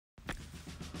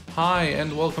Hi,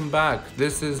 and welcome back.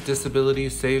 This is Disability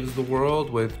Saves the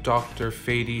World with Dr.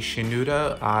 Fadi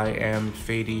Shinuda. I am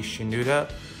Fadi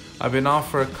Shinuda. I've been off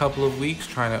for a couple of weeks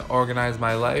trying to organize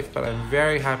my life, but I'm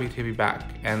very happy to be back,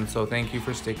 and so thank you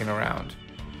for sticking around.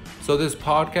 So, this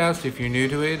podcast, if you're new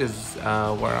to it, is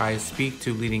where I speak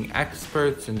to leading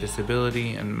experts in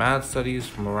disability and math studies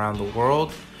from around the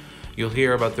world. You'll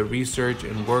hear about the research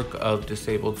and work of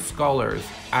disabled scholars,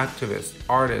 activists,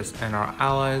 artists, and our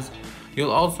allies.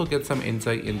 You'll also get some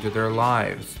insight into their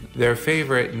lives, their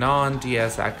favorite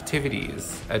non-DS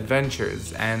activities,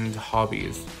 adventures, and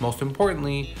hobbies. Most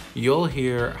importantly, you'll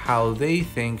hear how they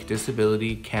think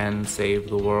disability can save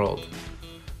the world.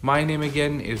 My name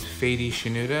again is Fadi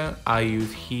Shinuda. I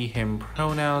use he, him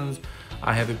pronouns.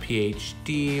 I have a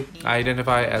PhD. I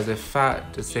identify as a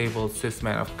fat, disabled, cis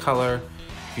man of color.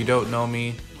 If you don't know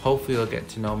me, hopefully you'll get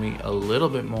to know me a little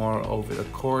bit more over the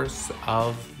course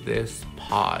of this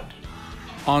pod.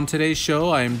 On today's show,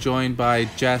 I am joined by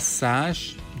Jess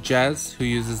Sash. Jess, who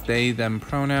uses they, them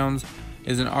pronouns,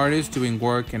 is an artist doing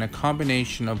work in a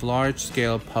combination of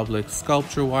large-scale public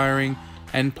sculpture wiring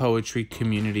and poetry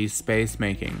community space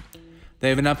making. They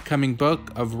have an upcoming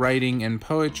book of writing and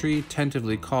poetry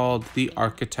tentatively called The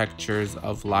Architectures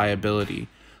of Liability,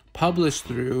 published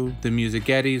through the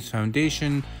Musigetti's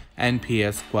Foundation and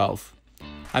PS Guelph.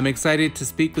 I'm excited to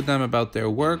speak with them about their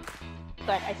work.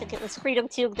 But I think it was Freedom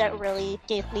Tube that really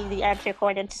gave me the entry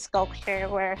point into sculpture,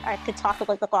 where I could talk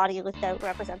about the body without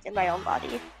representing my own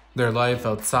body. Their life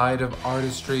outside of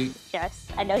artistry. Yes,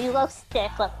 I know you love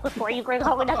stick, but before you bring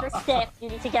home another stick, you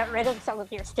need to get rid of some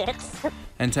of your sticks.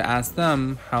 And to ask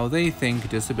them how they think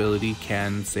disability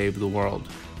can save the world.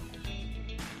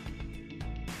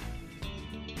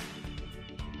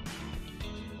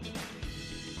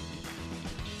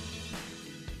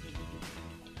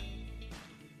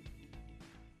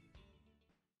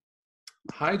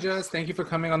 Hi, Jess. Thank you for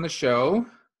coming on the show.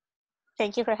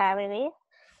 Thank you for having me.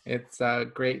 It's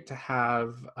great to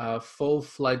have a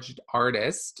full-fledged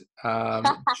artist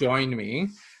join me.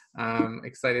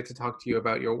 Excited to talk to you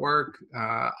about your work,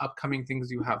 upcoming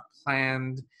things you have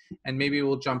planned, and maybe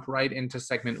we'll jump right into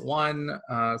segment one,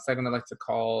 segment I like to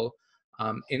call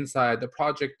Inside the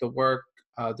Project, the Work,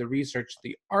 the Research,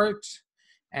 the Art.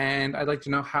 And I'd like to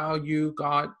know how you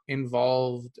got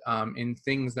involved in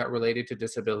things that related to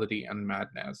disability and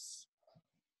madness.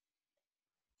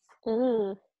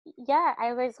 Ooh, yeah,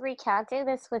 I was recounting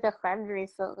this with a friend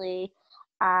recently.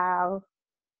 I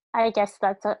guess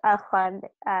that's a fun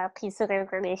piece of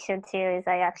information too, is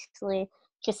I actually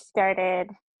just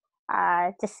started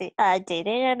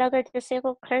dating another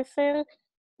disabled person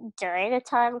during a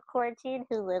time of quarantine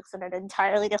who lives in an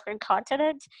entirely different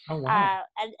continent. Oh, wow.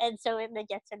 And so in the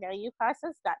get to know you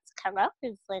process, that's come up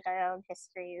is like our own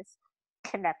histories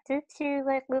connected to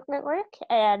like movement work.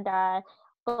 And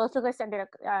both of us ended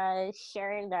up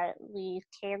sharing that we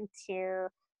came to,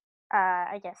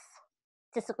 I guess,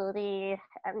 disability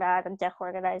and deaf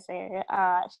organizing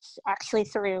actually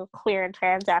through queer and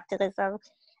trans activism.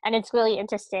 And it's really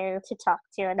interesting to talk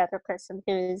to another person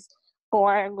who's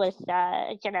born with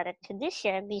a genetic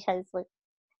condition, because like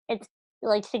it's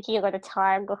like thinking about a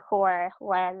time before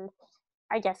when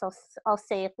I guess I'll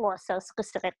say it more so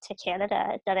specific to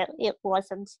Canada, that it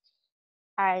wasn't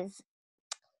as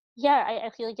I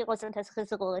feel like it wasn't as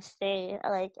physical as they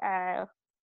like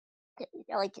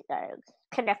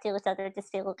connecting with other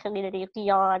disabled communities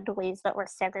beyond ways that were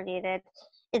segregated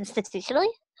institutionally.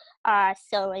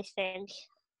 So I think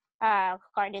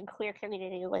finding queer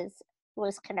community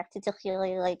was connected to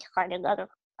feeling like finding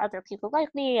other people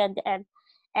like me, and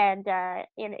in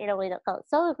a way that felt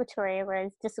celebratory,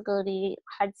 whereas disability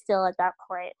had still at that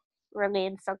point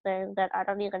remained something that I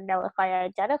don't even know if I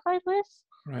identified with,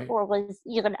 Right. or was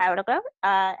even out about.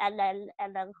 And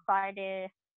then finding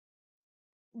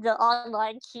the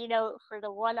online keynote for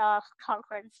the one-off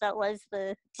conference that was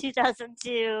the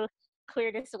 2002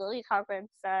 Queer Disability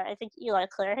Conference. I think Eli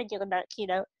Clare had given that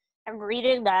keynote. I'm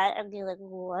reading that and being like,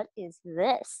 what is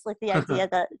this? Like the idea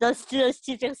that those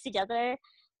two things together,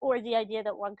 or the idea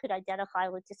that one could identify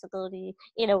with disability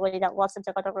in a way that wasn't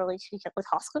about a relationship with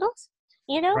hospitals,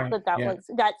 Right, but yeah.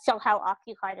 that somehow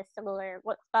occupied a similar,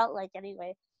 what felt like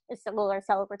anyway, a similar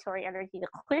celebratory energy to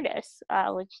queerness,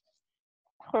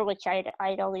 which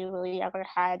I'd only really ever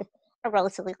had a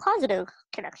relatively positive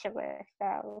connection with,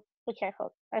 which I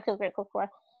feel grateful for.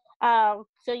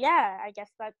 So yeah, I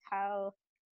guess that's how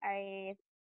I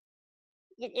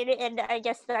and I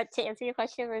guess that, to answer your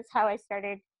question, was how I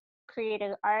started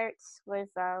creating art. Was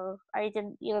I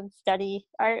didn't even study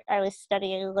art. I was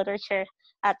studying literature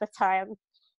at the time,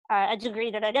 a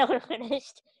degree that I never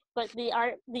finished. but the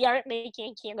art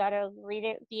making came out of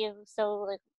reading being so,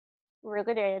 like,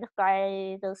 riveted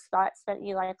by those thoughts that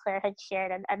Eli and Claire had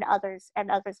shared and others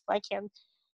like him,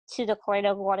 to the point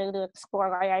of wanting to explore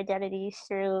my identity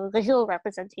through visual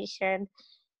representation,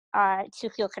 to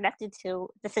feel connected to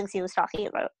the things he was talking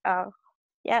about.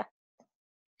 Yeah,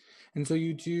 And so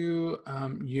you do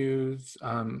use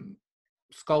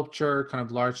sculpture, kind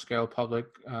of large scale public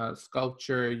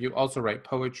sculpture. You also write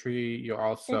poetry. You're mhm.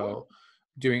 also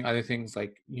doing other things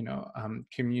like,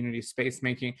 community space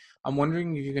making. I'm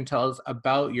wondering if you can tell us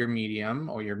about your medium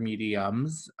or your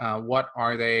mediums. What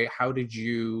are they? How did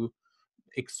you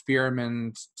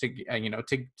experiment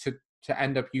to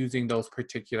end up using those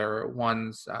particular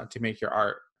ones to make your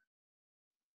art?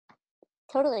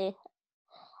 Totally.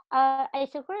 I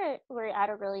think we're at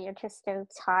a really interesting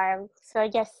time. So I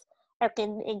guess I've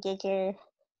been engaging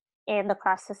in the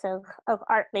process of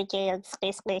art making and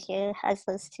space making, as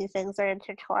those two things are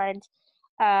intertwined,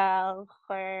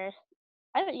 for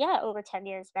yeah, over 10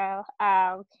 years now.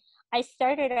 I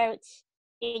started out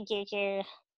engaging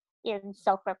in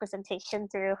self-representation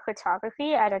through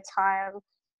photography at a time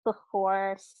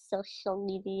before social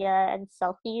media and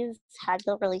selfies had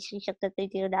the relationship that they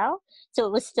do now. So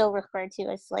it was still referred to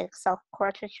as like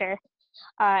self-portraiture,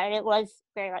 and it was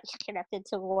very much connected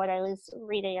to what I was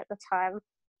reading at the time,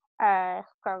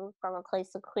 from a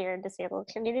place of queer and disabled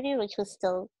community, which was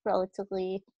still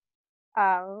relatively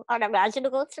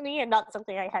unimaginable to me and not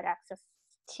something I had access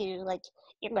to, like,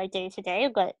 in my day to day,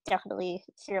 but definitely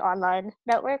through online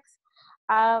networks.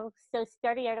 So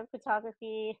starting out in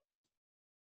photography,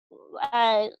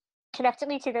 uh, connected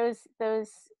me to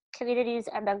those communities,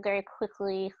 and then very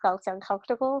quickly felt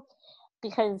uncomfortable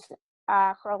because,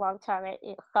 for a long time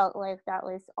it felt like that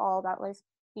was all that was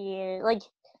being like,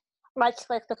 much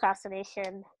like the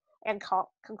fascination and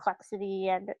complexity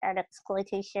and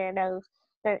exploitation of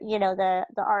the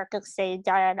arc of, say,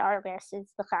 Diane Arbus,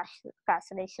 is the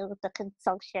fascination with the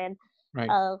consumption Right.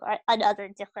 of another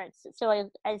difference. So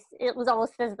as it was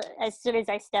almost as soon as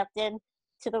I stepped in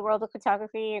to the world of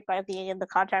photography by being in the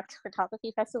contract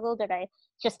photography festival, that I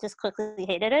just as quickly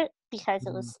hated it because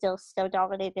it was Mhm. still so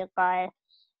dominated by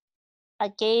a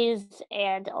gaze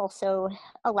and also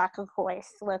a lack of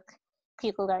voice with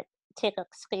people that take up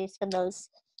space in those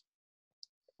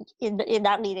in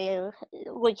that medium,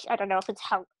 which I don't know if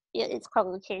it's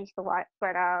probably changed a lot,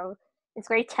 but it's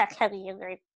very tech heavy and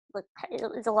very, like,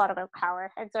 it's a lot about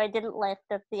power, and so I didn't like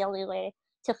that the only way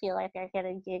to feel like I can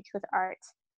engage with art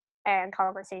and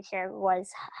conversation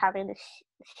was having to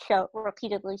show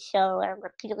and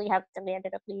repeatedly have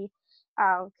demanded of me,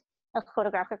 um, a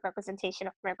photographic representation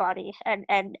of my body, and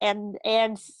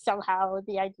somehow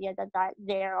the idea that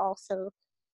there also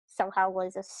somehow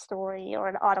was a story or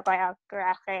an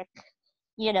autobiographic,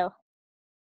 you know,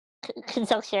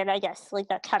 consumption, I guess, like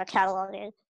that kind of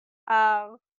cataloging.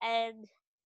 And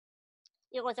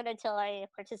it wasn't until I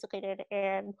participated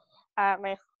in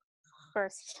my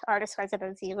first artist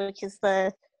residency, which is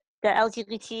the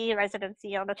LGBT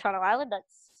residency on the Toronto Island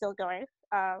that's still going.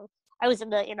 I was in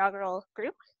the inaugural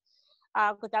group,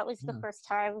 but that was the Yeah. first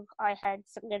time I had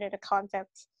submitted a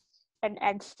concept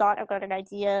and thought about an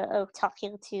idea of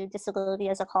talking to disability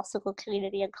as a possible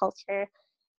community and culture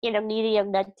in a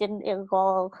medium that didn't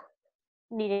involve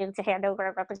needing to hand over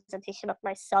a representation of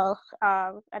myself.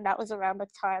 And that was around the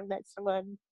time that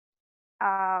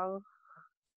um,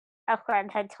 a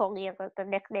friend had told me about the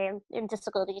nickname in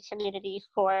disability community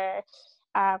for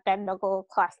Ben Knuckle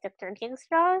plastic drinking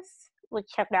straws,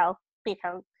 which have now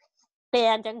become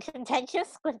banned and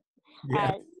contentious. But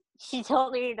Yeah. uh, she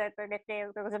told me that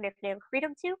there was a nickname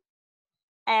Freedom to,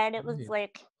 and Right.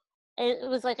 it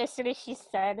was like as soon as she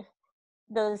said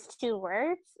those two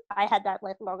words, I had that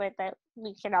like moment that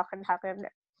we can often happen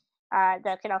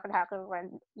that can often happen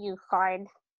when you find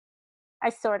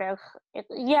a sort of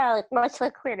yeah, like much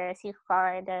like queerness, you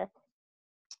find a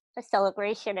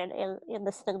celebration in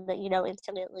this thing that you know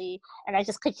intimately. And I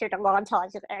just pictured a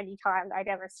montage of any time I'd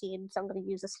ever seen somebody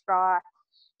use a straw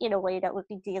in a way that would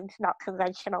be deemed not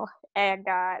conventional. And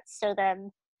so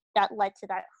then that led to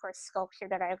that first sculpture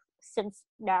that I've since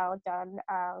now done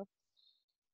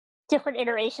different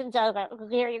iterations of at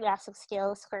very massive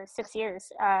scales for 6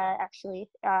 years, actually,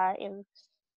 in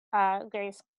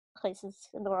various places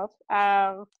in the world.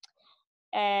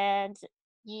 And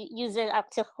using up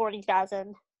to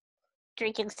 40,000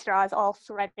 drinking straws all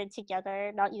threaded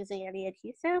together, not using any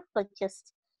adhesive, but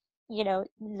just,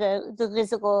 the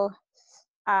visible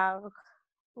um,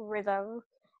 rhythm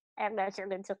and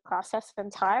measurement of process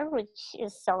and time, which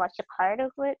is so much a part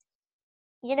of it.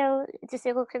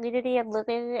 disabled community and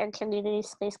living and community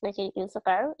space making is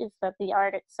about is that the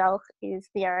art itself is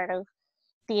the art of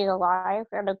being alive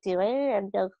and of doing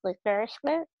and of like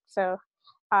nourishment. So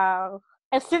um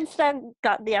I've since then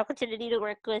got the opportunity to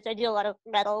work with I do a lot of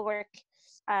metal work,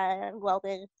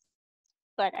 welding,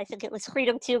 but I think it was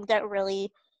Freedom Tube that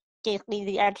really gave me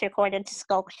the entry point into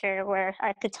sculpture where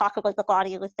I could talk about the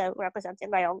body without representing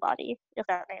my own body, if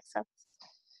that makes sense.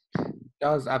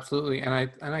 Does absolutely, and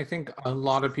I think a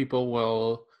lot of people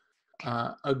will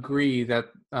agree that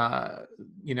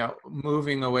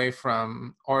moving away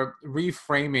from or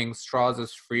reframing straws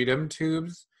as freedom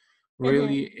tubes Hmm.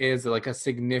 really is like a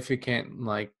significant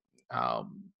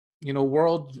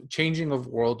world changing of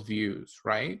worldviews,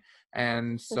 right?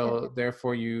 And Hmm. so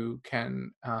therefore you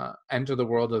can enter the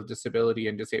world of disability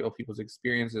and disabled people's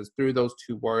experiences through those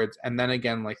two words, and then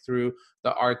again like through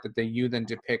the art that you then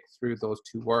depict through those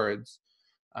two words,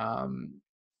 um,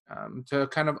 to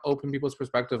kind of open people's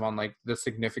perspective on like the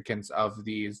significance of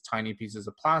these tiny pieces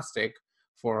of plastic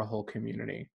for a whole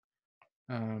community.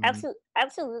 Um,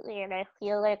 Absolutely, and I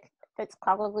feel like that's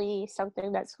probably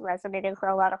something that's resonating for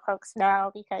a lot of folks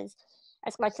now because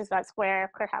as much as that's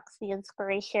where perhaps the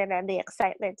inspiration and the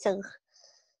excitement of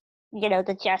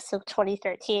the Jess of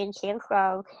 2013 came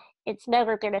from, it's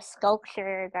never been a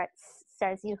sculpture that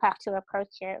says you have to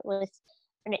approach it with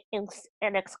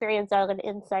an experience of an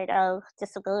insight of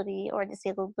disability or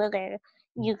disabled living.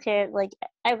 You can like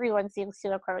everyone seems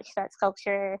to approach that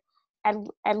sculpture and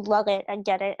love it and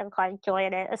get it and find joy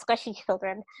in it, especially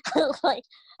children. like,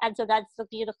 and so that's the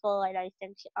beautiful and I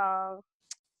think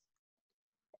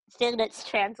thing that's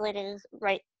translating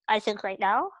right. I think right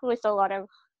now with a lot of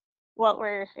what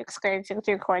we're experiencing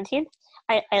through quarantine.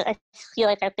 I feel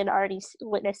like I've been already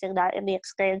witnessing that in the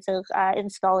experience of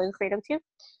installing Freedom Tube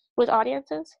with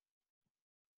audiences.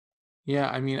 yeah,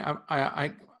 I mean,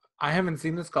 I haven't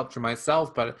seen the sculpture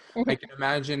myself, but I Mhm, can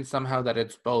imagine somehow that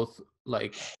it's both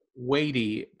like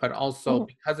weighty, but also mhm,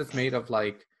 because it's made of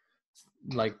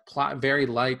very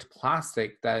light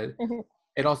plastic, that mhm.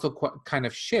 it also kind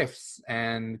of shifts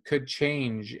and could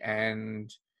change,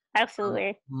 and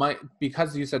Absolutely. might,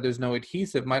 because you said there's no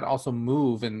adhesive, might also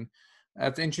move. And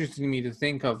that's interesting to me to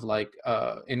think of like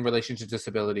in relation to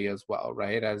disability as well,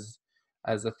 right? As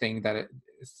a thing that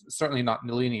is certainly not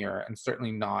linear and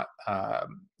certainly not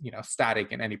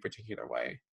static in any particular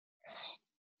way.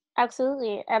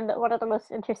 Absolutely. And one of the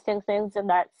most interesting things in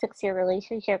that 6 year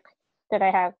relationship that I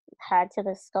have had to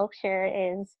this sculpture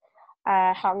is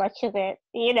how much of it,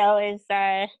 is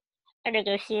a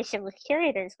negotiation with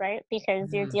curators, right? Because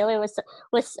you're Mm, dealing with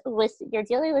you're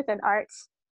dealing with an art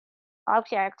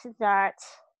object that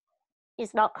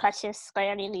is not precious by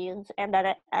any means, and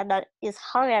that is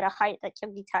hung at a height that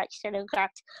can be touched. And in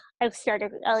fact, I've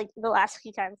started like the last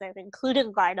few times I've included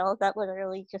vinyl that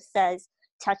literally just says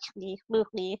 "touch me, move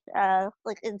me,"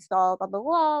 like installed on the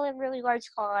wall in really large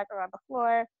font or on the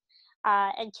floor.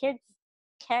 And kids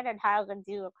can and have and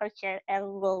do approach it and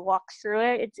will walk through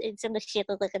it. It's in the shape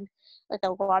of like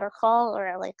a waterfall or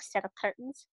a like set of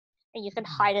curtains, and you can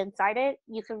hide inside it.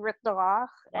 You can rip them off,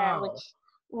 wow.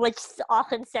 which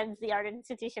often sends the art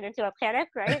institution into a panic.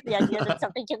 Right, the idea that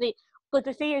something can be. But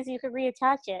the thing is, you can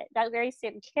reattach it. That very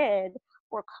same kid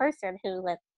or person who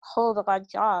like pulled a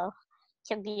bunch off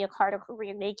can be a part of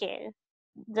remaking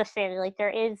the thing. Like there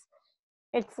is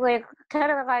it's like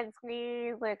kind of reminds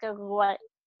me like of what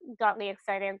got me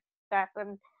excited back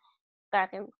when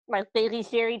back in my baby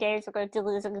theory days about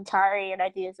Deleuze and Guattari and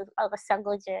ideas of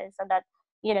assemblages and that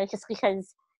just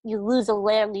because you lose a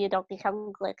limb you don't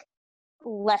become like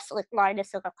less like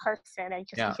minus of a person and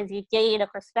just Yeah. because you gain a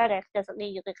prosthetic doesn't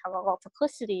mean you become a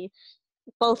multiplicity.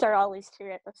 Both are always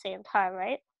true at the same time,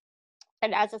 right?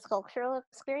 And as a sculptural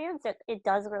experience, it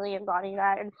does really embody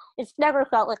that. And it's never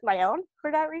felt like my own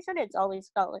for that reason. It's always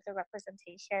felt like a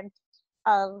representation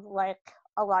of like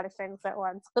a lot of things at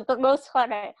once. But the most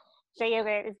fun thing of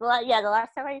it is the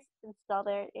last time I installed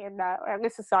it in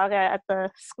Mississauga at the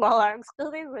Small Arms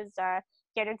building was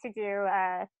getting to do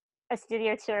a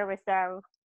studio tour with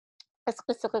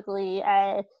specifically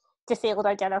disabled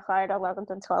identified 11th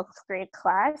and 12th grade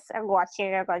class and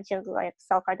watching a bunch of like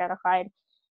self-identified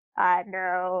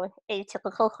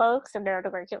neuroatypical folks and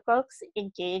neurodivergent folks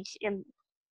engage in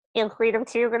freedom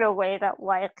tube in a way that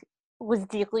like was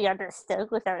deeply understood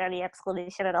without any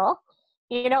explanation at all.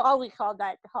 All we called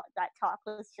that talk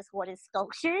was just what is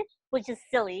sculpture, which is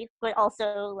silly, but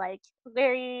also like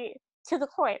very to the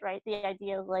point, right? The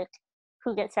idea of like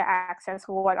who gets to access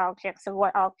what objects and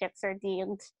what objects are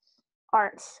deemed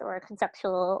art or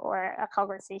conceptual or a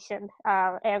conversation.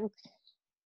 And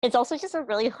it's also just a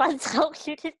really fun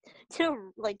sculpture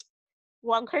to like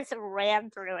one person ran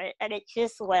through it and it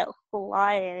just went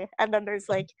flying. And then there's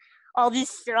like all these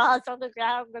straws on the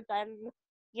ground, but then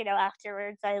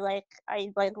afterwards I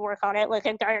work on it like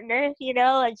a gardener,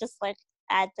 and just like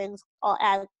I'll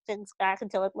add things back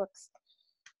until it looks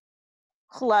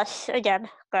lush again.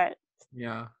 But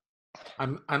Yeah.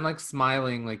 I'm like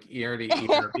smiling like ear to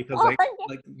ear because oh,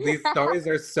 like these stories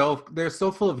are they're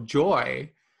so full of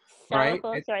joy, so right?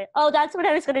 cool. Sorry. Oh, that's what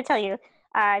I was going to tell you.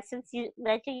 Since you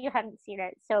mentioned you hadn't seen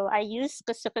it, so I used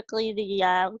specifically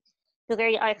the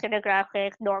very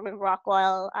iconographic Norman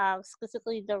Rockwell,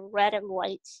 specifically the red and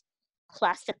white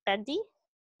plastic bendy.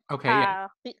 Okay, yeah.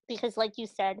 Because, like you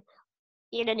said,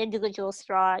 in an individual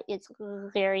straw, it's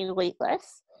very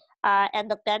weightless. And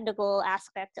the bendable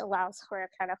aspect allows for a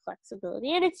kind of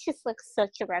flexibility, and it's just like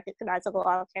such a recognizable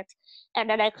object. And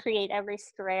then I create every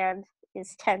strand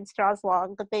is 10 straws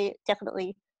long, but they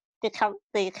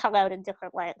come out in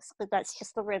different lengths. But that's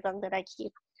just the rhythm that I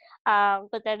keep.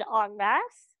 But then en masse,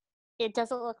 it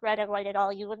doesn't look red and white at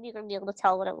all. You wouldn't even be able to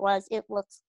tell what it was. It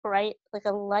looks bright, like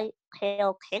a light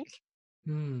pale pink,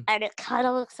 Hmm. and it kind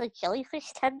of looks like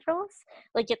jellyfish tendrils.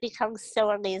 Like it becomes so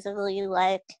amazingly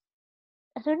like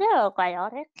I don't know,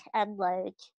 biotic and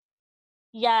like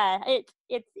yeah,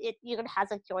 it even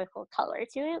has a joyful color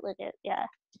to it. Like it, yeah.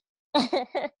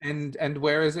 And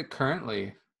where is it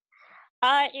currently?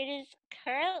 It is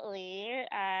currently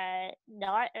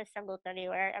not assembled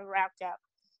anywhere and wrapped up.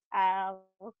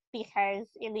 Because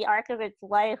in the arc of its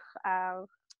life,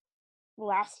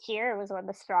 last year was when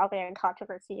the straw ban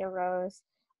controversy arose,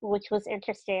 which was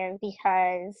interesting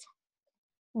because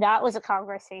that was a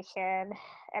conversation,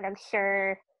 and I'm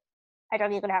sure I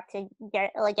don't even have to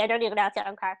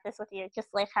unpack this with you. Just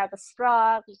like how the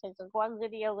straw, because of one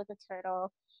video with a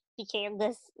turtle, became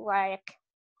this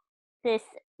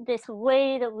this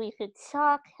way that we could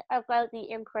talk about the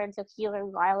imprint of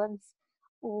human violence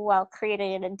while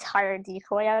creating an entire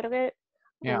decoy out of it.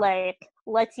 Yeah. Like,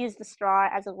 let's use the straw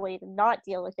as a way to not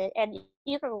deal with it, and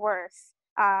even worse,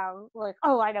 like,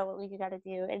 oh, I know what we got to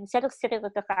do. Instead of sitting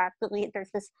with the fact that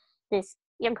there's this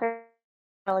imprint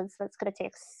violence that's going to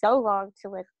take so long to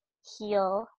like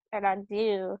heal and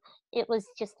undo, it was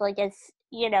just like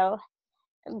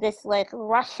this like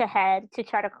rush ahead to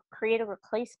try to create a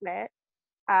replacement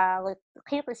with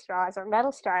paper straws or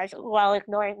metal straws while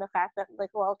ignoring the fact that like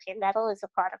well okay metal is a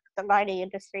product of the mining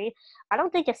industry. I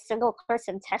don't think a single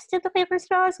person tested the paper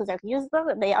straws because I've used them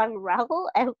and they unravel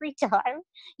every time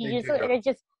They you use them, do. and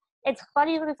it's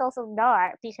funny but it's also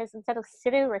not, because instead of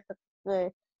sitting with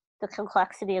the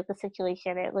complexity of the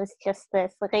situation, it was just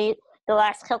this like the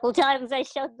last couple times I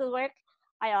showed the work,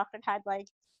 I often had like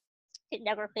it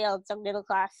never failed some middle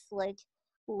class like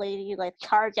lady like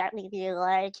charge at me being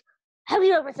like, have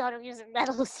you ever thought of using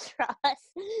metal straws?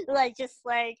 like just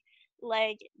like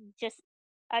like just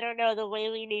I don't know, the way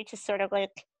we need to sort of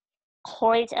like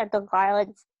point at the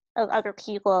violence of other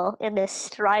people in this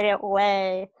strident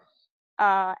way,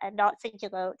 and not think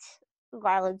about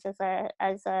violence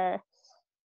as a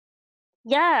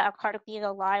yeah, a part of being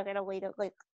alive in a way that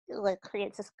like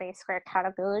creates a space for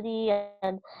accountability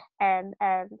and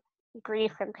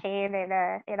grief and pain in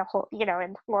a whole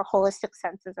in more holistic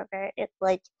senses of it.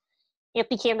 It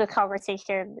became a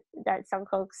conversation that some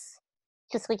folks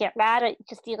just would get mad at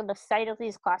just even the sight of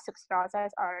these plastic straws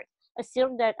as art,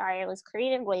 assumed that I was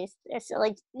creating waste. It's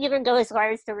like even go as far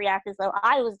as to react as though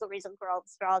I was the reason for all the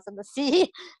straws in the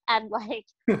sea, and like,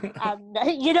 like I'm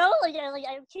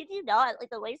kidding you not, like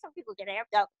the way some people get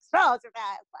amped up, straws are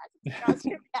bad, plastic straws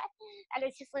are bad, and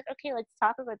it's just like okay, let's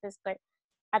talk about this, but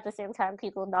at the same time,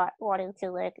 people not wanting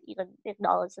to like even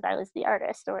acknowledge that I was the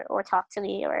artist or talk to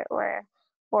me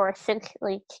or think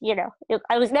like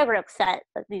I was never upset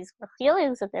that these were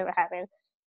feelings that they were having,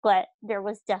 but there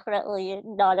was definitely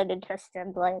not an interest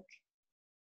in like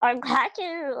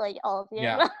unpacking like all of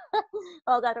Yeah. the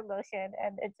all that emotion,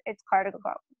 and it's part of the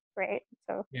problem, right?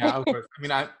 So Yeah, of course. I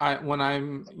mean, I when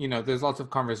I'm, there's lots of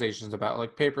conversations about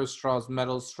like paper straws,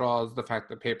 metal straws, the fact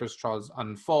that paper straws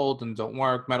unfold and don't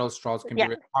work. Metal straws can be yeah,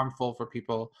 really harmful for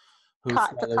people who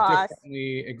caught the swallow cost.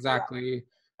 differently. Yeah, Exactly.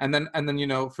 And then,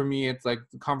 for me, it's like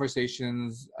the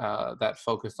conversations that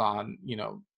focus on,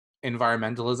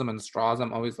 environmentalism and straws.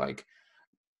 I'm always like,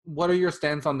 what are your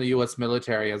stance on the U.S.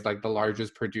 military as like the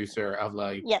largest producer of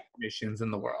like yeah, munitions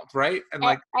in the world, right? And and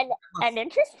like, and,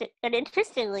 and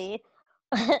interestingly,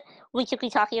 we could be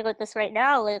talking about this right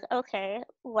now. Like, okay,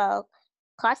 well,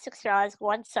 plastic straws.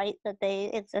 One site that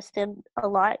they exist in a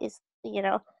lot is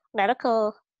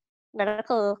medical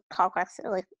medical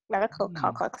hmm,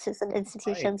 complexes and right.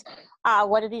 institutions.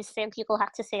 What do these same people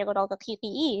have to say about all the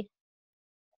PPE?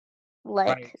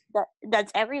 like Right.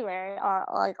 that's everywhere,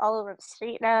 like all over the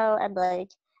street now, and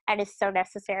and it's so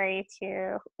necessary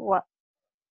to what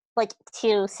like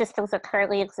to systems that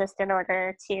currently exist in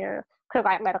order to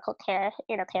provide medical care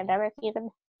in a pandemic, even.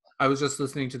 I was just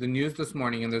listening to the news this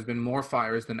morning, and there's been more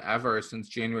fires than ever since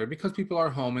January because people are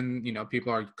home and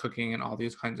people are cooking and all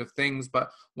these kinds of things.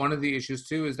 But one of the issues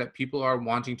too is that people are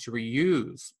wanting to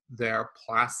reuse their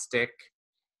plastic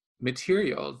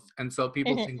materials, and so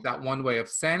people think that one way of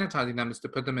sanitizing them is to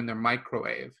put them in their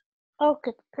microwave, Oh,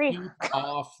 good grief! keep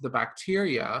off the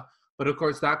bacteria, but of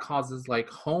course that causes like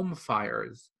home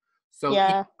fires. So even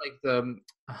Yeah, like the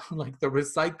like the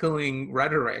recycling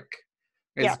rhetoric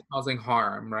yeah. is causing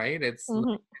harm, right? Hmm. It's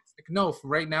like no,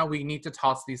 right now we need to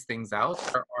toss these things out.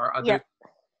 There are Yeah,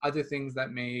 other things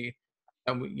that may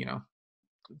that we yeah,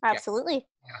 absolutely.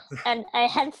 yeah. And I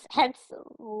hence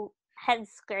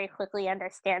very quickly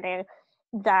understanding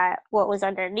that what was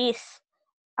underneath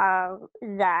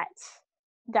that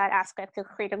aspect of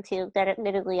freedom too, that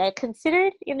admittedly I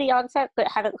considered in the onset, but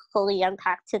haven't fully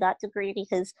unpacked to that degree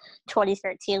because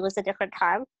 2013 was a different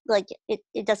time. Like it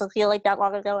doesn't feel like that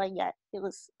long ago, and yet it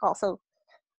was also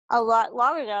a lot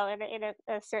long ago in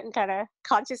a certain kind of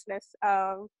consciousness.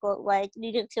 But like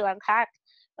needing to unpack,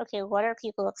 okay, what are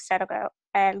people upset about,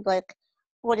 and like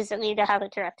what does it mean to have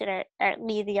it directed at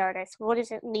me, the artist? What does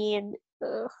it mean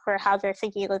for how they're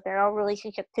thinking of their own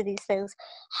relationship to these things?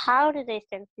 How do they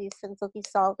think these things will be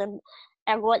solved?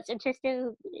 And what's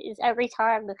interesting is every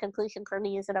time the conclusion for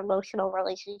me is an emotional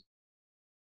relationship,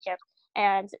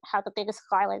 and how the biggest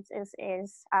violence is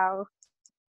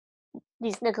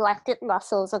these neglected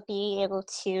muscles of being able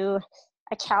to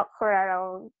account for our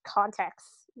own context,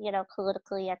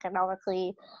 politically,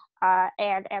 economically,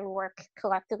 and work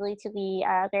collectively to be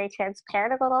very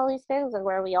transparent about all these things, and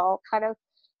where we all kind of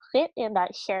fit in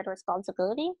that shared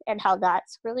responsibility, and how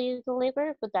that's really the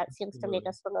labor, but that seems to make Absolutely.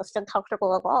 us the most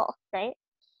uncomfortable of all, right?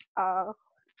 Uh,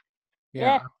 Yeah,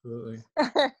 yeah. absolutely.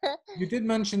 You did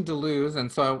mention Deleuze,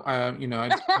 and so I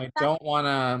don't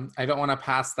want to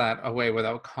pass that away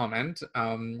without comment.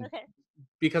 Okay.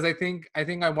 Because I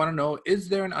want to know, is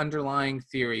there an underlying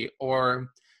theory or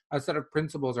a set of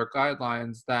principles or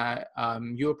guidelines that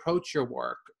you approach your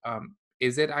work?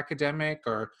 Is it academic,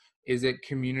 or is it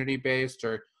community based,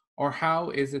 or how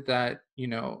is it that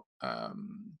you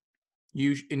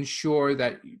ensure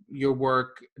that your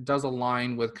work does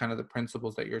align with kind of the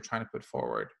principles that you're trying to put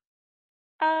forward?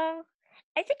 Um,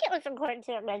 I think it was important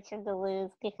to mention Deleuze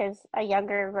because a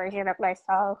younger version of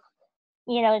myself,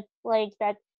 like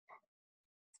that,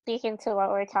 speaking to what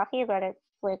we're talking about, it's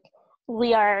like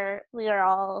we are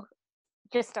all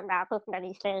just a map of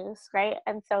many things, right?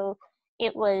 And so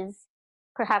it was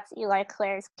perhaps Eli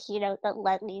Clare's keynote that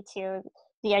led me to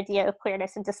the idea of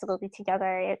queerness and disability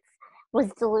together. It was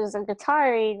Deleuze and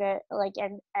Guattari that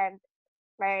and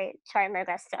my trying my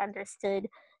best to understood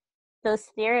those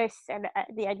theorists and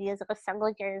the ideas of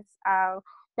assemblages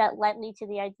that led me to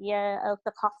the idea of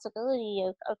the possibility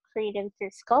of creating through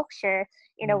sculpture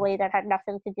in a Mm, way that had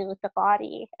nothing to do with the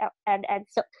body, and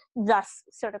so thus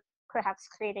sort of perhaps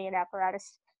creating an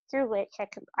apparatus through which I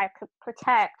could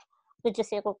protect the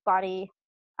disabled body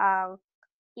um,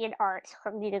 in art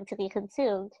from needing to be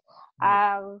consumed.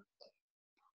 right. Um,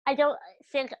 I don't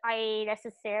think I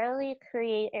necessarily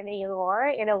create anymore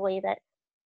in a way that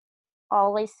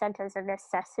always centers and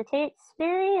necessitates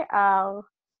theory.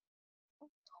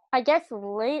 I guess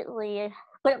lately,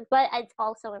 but it's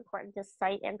also important to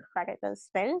cite and credit those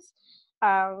things.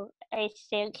 I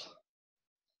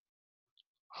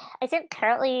think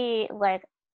currently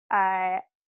uh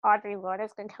Audrey Lorde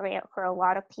has been coming out for a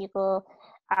lot of people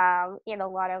in a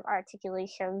lot of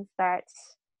articulations that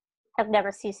have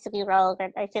never ceased to be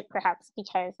relevant. I think perhaps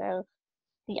because of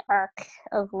the arc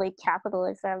of late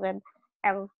capitalism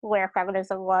and where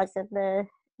feminism was in the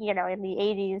in the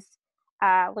 80s,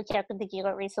 which I've been thinking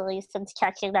about recently since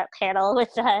catching that panel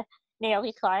with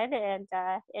Naomi Klein and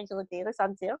Angela Davis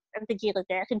on Zoom. I'm thinking of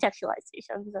their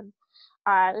contextualizations, and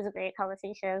it was a great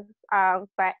conversation.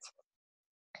 But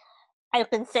I've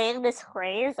been saying this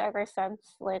phrase ever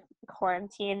since like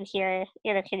quarantine here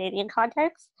in a Canadian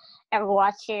context, and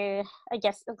watching, I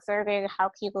guess, observing how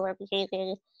people are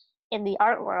behaving in the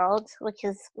art world, which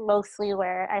is mostly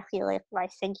where I feel like my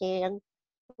thinking and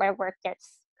my work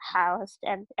gets housed,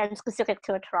 and specific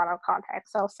to a Toronto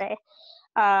context, I'll say.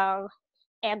 Um,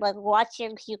 and like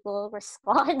watching people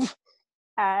respond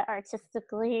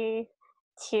artistically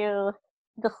to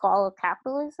the fall of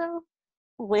capitalism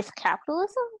with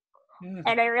capitalism, Yeah.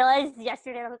 and I realized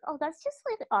yesterday, I was like, oh, that's just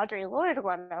like Audre Lorde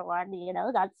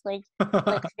 101, That's like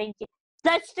thinking.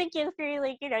 that's thinking through,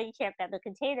 like, you can't ban the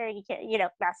container, you can't,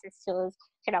 master's tools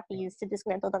cannot be used to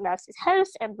dismantle the master's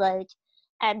house,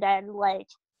 and then, like,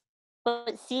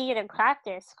 but seeing it in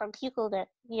practice from people that,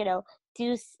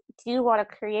 do do want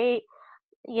to create,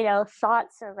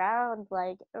 thoughts around,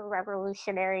 like, a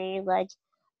revolutionary, like,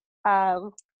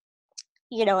 um,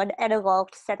 an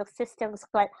evolved set of systems,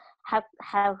 but have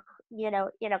in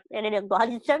an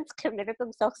embodied sense, committed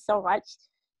themselves so much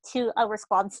to a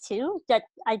response to that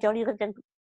I don't even think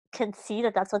can see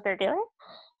that that's what they're doing.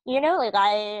 Like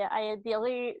the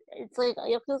only it's like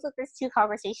it feels like there's two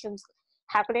conversations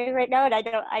happening right now, and I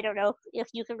don't know if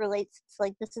you can relate. It's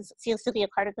like this is seems to be a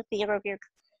part of the theme of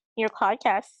your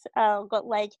podcast, but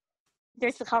like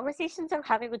there's the conversations I'm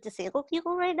having with disabled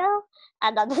people right now,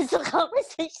 and then there's the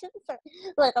conversations that,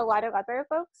 like a lot of other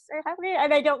folks are having.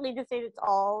 And I don't mean to say it's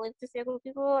all like disabled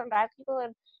people and bad people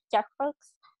and deaf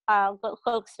folks, but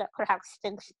folks that perhaps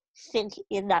think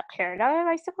in that paradigm,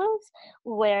 I suppose.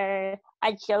 Where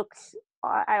I joked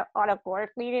on a board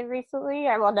meeting recently.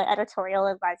 I'm on the editorial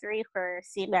advisory for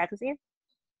C Magazine.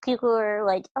 People were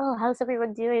like, "Oh, how's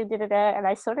everyone doing?" Da, da, da. And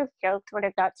I sort of joked when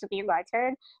it got to be my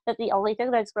turn that the only thing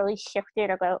that's really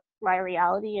shifted about my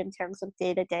reality in terms of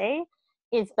day to day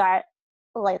is that,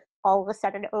 like, all of a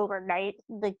sudden overnight,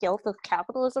 the guilt of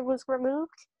capitalism was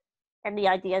removed, and the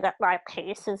idea that my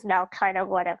pace is now kind of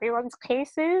what everyone's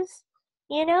pace is.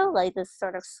 Like this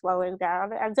sort of slowing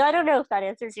down. And so I don't know if that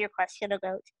answers your question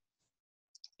about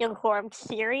informed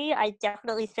theory. I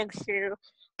definitely think through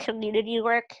community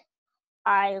work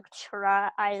I've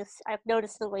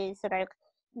noticed the ways that I've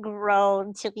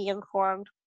grown to be informed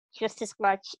just as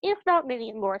much, if not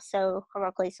maybe more so from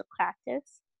a place of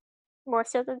practice, more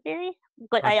so than theory.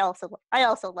 But I also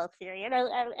love theory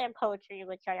and poetry,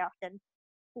 which I often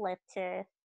like to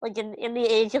like in the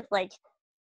age of like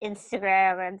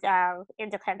Instagram and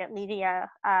independent media.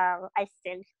 I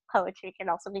think poetry can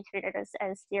also be treated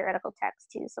as theoretical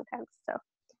text too sometimes. So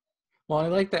Well, I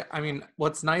like that. I mean,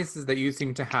 what's nice is that you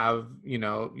seem to have,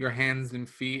 your hands and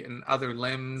feet and other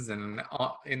limbs and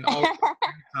in all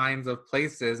kinds of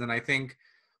places. And I think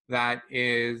that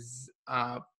is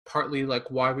partly like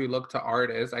why we look to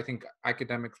artists. I think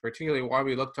academics, particularly, why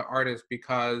we look to artists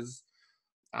because,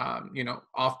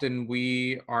 often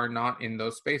we are not in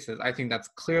those spaces. I think that's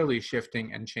clearly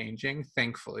shifting and changing,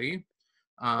 thankfully.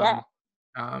 yeah,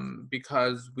 Um,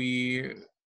 because we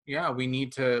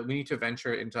need to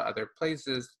venture into other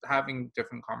places, having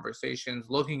different conversations,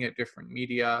 looking at different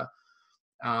media,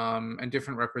 and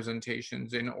different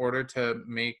representations in order to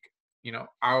make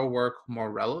our work more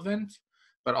relevant,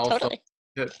 but also totally.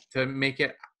 to make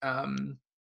it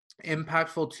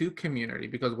impactful to community.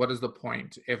 Because what is the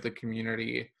point if the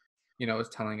community is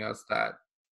telling us that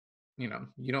you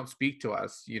don't speak to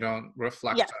us, you don't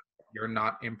reflect Yeah. us, you're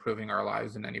not improving our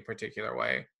lives in any particular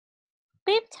way.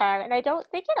 Big time, and I don't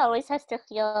think it always has to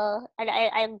feel. And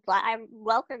I'm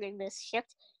welcoming this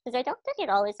shift because I don't think it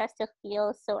always has to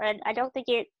feel so. And I don't think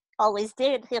it always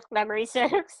did, if memory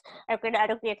serves. I've been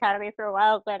out of the academy for a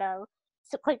while, but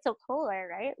so quite so polar,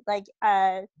 right? Like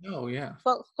Oh yeah.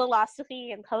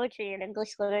 philosophy and poetry and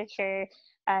English literature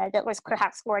that was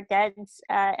perhaps more dense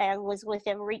and was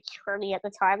within reach for me at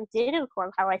the time did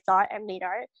inform how I thought and made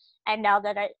art. And now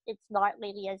that it's not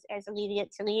maybe as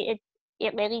immediate to me,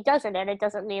 it maybe doesn't, and it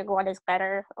doesn't mean one is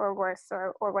better or worse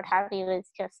or what have you. It's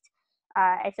just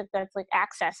I think that's like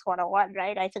access 101,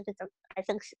 right? I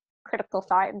think critical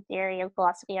thought and theory and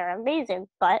philosophy are amazing,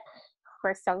 but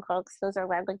for some folks, those are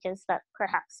languages that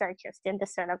perhaps are just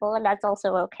indiscernible, and that's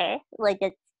also okay. Like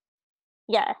it's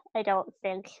yeah, I don't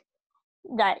think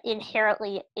that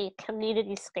inherently a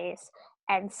community space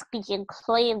and speaking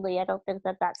plainly, I don't think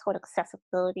that that's what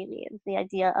accessibility means. The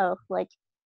idea of like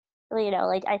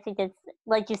like I think it's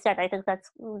like you said. I think that's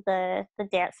the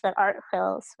dance that art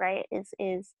fills, right?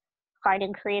 Is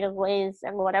finding creative ways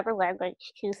and whatever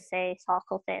language to say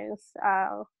thoughtful things,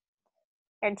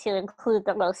 and to include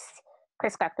the most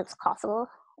perspectives possible.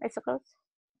 I suppose.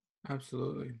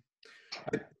 Absolutely.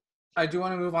 I, I do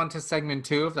want to move on to segment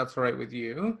two, if that's all right with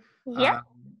you. Yeah. Um,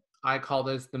 I call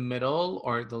this the middle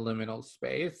or the liminal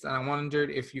space. And I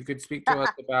wondered if you could speak to us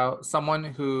about someone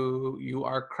who you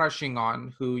are crushing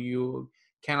on, who you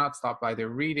cannot stop either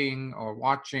reading or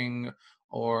watching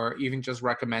or even just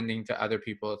recommending to other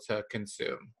people to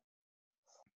consume.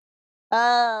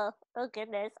 Oh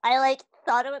goodness. I like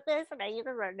thought about this and I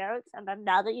even wrote notes, and then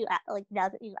now that you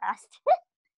asked,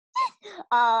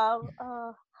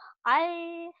 oh,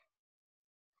 I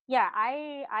yeah,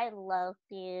 I love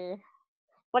being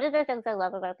one of the things I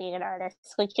love about being an artist,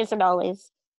 which isn't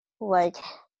always like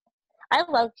I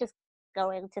love just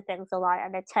going to things a lot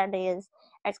and attending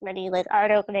as many like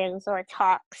art openings or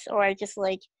talks or just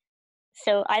like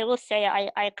so I will say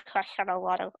I crush on a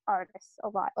lot of artists a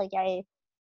lot. Like I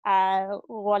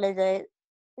one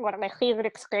of my favorite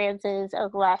experiences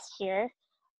of last year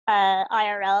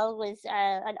IRL was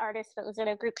an artist that was in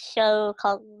a group show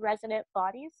called Resonant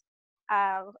Bodies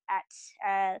at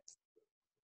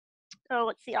oh,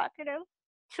 what's the acronym?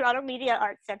 Toronto Media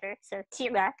Arts Center, so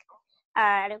TMAC.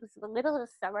 And it was the middle of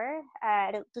the summer,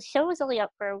 and the show was only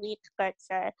up for a week, but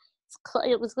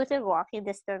it was within walking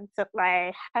distance of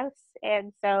my house,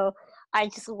 and so I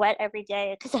just went every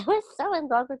day because I was so in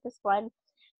love with this one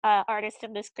artist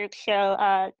in this group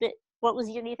show. What was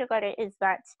unique about it is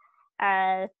that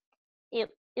uh,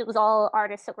 it was all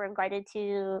artists that were invited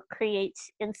to create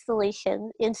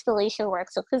installation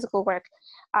work, so physical work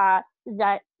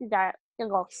that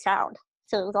involved sound.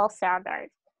 So it was all sound art.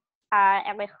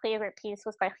 And my favorite piece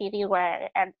was by Phoebe Wang,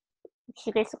 and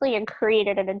she basically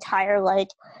created an entire like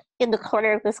in the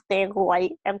corner of this big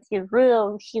white empty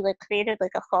room. She like created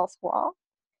like a false wall,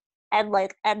 and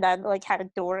then like had a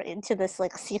door into this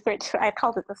like I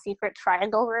called it the secret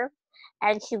triangle room,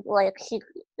 and she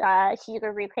even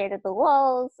repainted the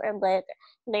walls and like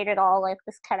made it all like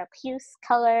this kind of puce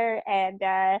color and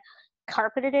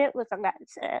carpeted it with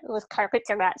carpet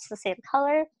to match the same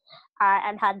color,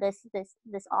 and had this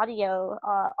audio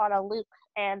on a loop,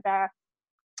 and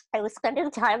I was spending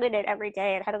time in it every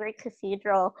day. It had a very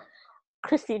cathedral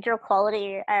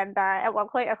quality, and at one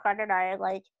point a friend and I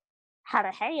like had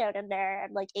a hangout in there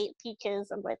and like ate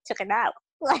peaches and like took a nap.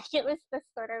 Like it was this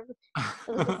sort of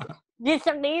it was this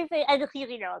amazing, and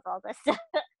he knows all this.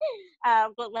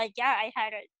 But like yeah, I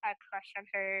had a crush on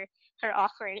her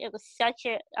offering. It was such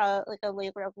like a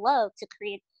labor of love to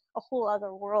create a whole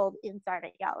other world inside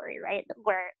a gallery, right?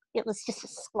 Where it was just a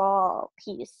small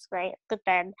piece, right? But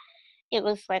then it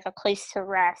was like a place to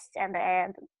rest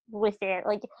and with it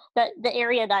like the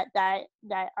area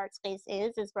that art space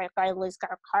is right by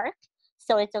Lisgar Park.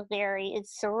 So it's a very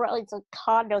it's like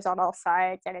condos on all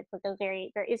sides, and it's like a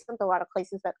very there isn't a lot of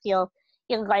places that feel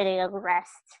inviting of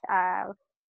rest.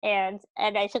 And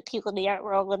I think people in the art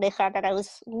world, when they found that I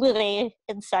was living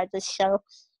inside this show,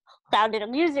 found it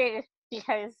amusing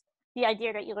because the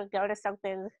idea that you would go to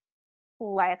something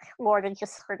like more than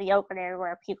just for the opening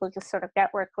where people just sort of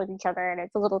network with each other and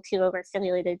it's a little too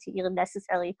overstimulated to even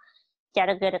necessarily get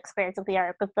a good experience of the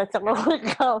art, but someone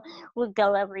would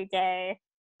go every day.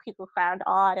 People found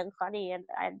odd and funny, and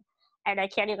I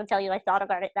can't even tell you I thought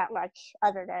about it that much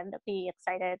other than to be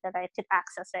excited that I could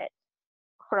access it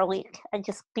for a week and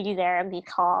just be there and be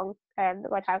calm and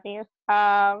what have you.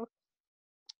 So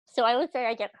I would say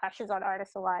I get crushes on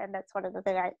artists a lot, and that's one of the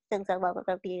things I love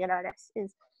about being an artist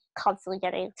is constantly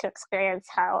getting to experience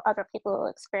how other people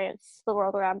experience the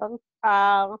world around them.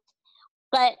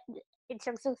 But in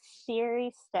terms of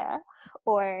theory stuff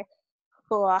or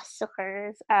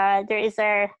philosophers, there is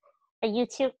a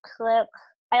YouTube clip.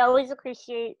 I always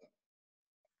appreciate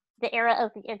the era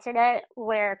of the internet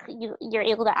where you're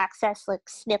able to access like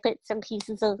snippets and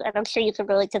pieces of, and I'm sure you can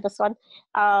relate to this one,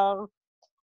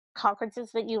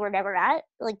 conferences that you were never at,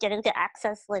 like getting to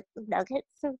access like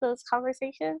nuggets of those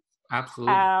conversations.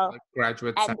 Absolutely. Uh, Like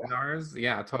graduate and seminars.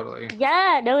 Yeah, totally.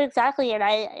 yeah, no, exactly. And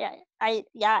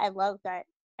yeah, I love that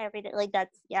every day. Like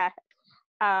that's yeah.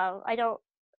 I don't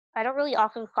really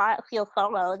often feel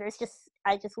FOMO.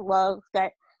 I just love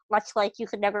that much like you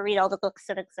could never read all the books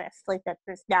that exist, like that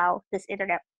there's now this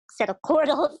internet set of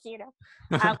portals, you know.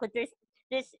 But there's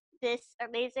this this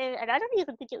amazing, and I don't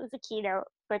even think it was a keynote,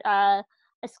 but a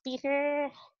speaker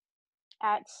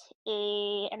at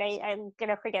I'm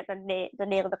gonna forget the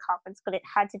name of the conference, but it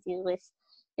had to do with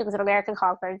it was an American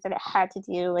conference and it had to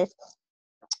do with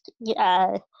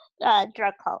uh,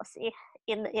 drug policy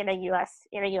in a U.S.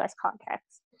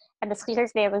 context. And the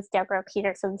speaker's name was Deborah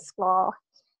Peterson Small,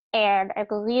 and I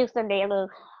believe the name of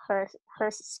her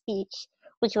speech,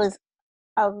 which was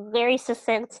a very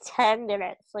succinct 10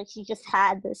 minutes, like she just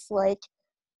had this like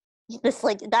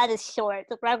that is short.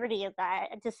 The brevity of that,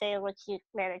 and to say what she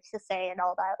managed to say and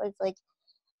all that was like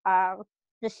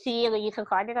the theme, and you can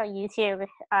find it on YouTube.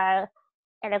 And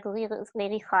I believe it was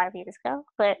maybe 5 years ago,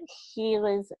 but he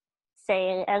was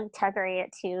saying and tethering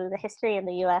it to the history in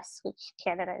the U.S., which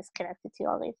Canada is connected to,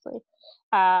 obviously.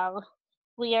 Um,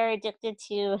 we are addicted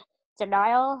to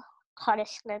denial,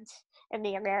 punishment, and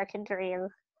the American dream,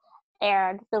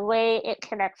 and the way it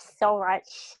connects so much.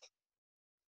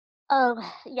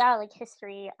 Yeah, like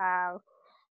history,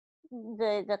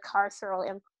 the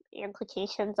carceral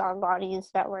implications on bodies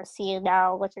that we're seeing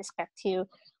now with respect to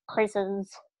prisons,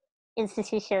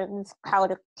 institutions,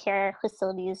 palliative care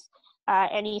facilities,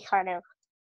 any kind of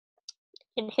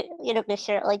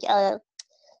inhibition, like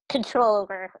control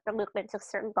over the movements of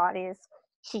certain bodies.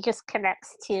 She just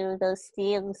connects to those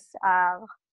themes,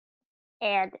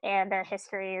 and their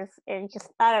histories, and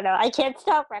just I don't know. I can't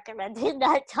stop recommending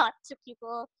that talk to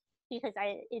people because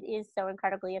it is so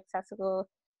incredibly accessible,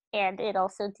 and it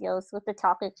also deals with the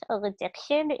topic of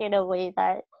addiction in a way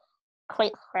that,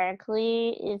 quite frankly,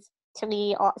 is to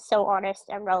me so honest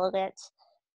and relevant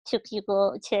to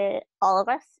people, to all of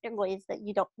us, in ways that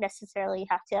you don't necessarily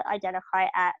have to identify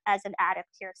as an addict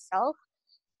yourself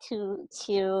to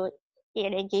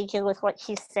in engaging with what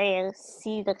she's saying,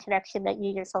 see the connection that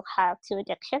you yourself have to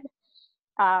addiction,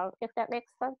 if that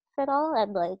makes sense at all,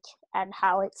 and and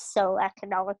how it's so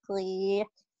economically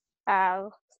um,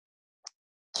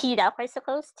 keyed up, I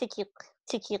suppose, to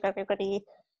keep everybody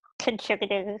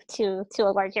contributing to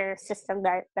a larger system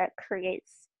that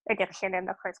creates addiction in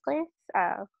the first place.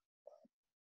 Uh,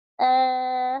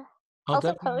 I'll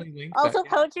also definitely link that. also Yeah.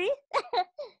 poetry.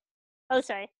 Oh,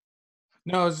 sorry.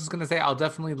 No, I was just gonna say I'll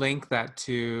definitely link that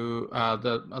to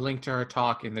the a link to her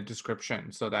talk in the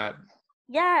description so that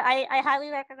Yeah, I highly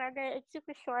recommend it. It's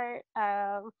super short,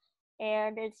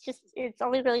 and it's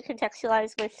only really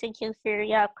contextualized with thinking through,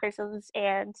 yeah, prisons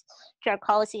and drug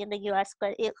policy in the U.S.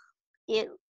 But it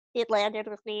it landed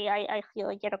with me. I feel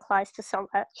like it applies to so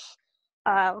much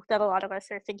that a lot of us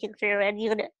are thinking through, and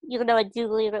even though I do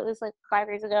believe it was like 5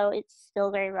 years ago, it's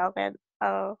still very relevant.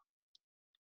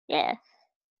 Yeah.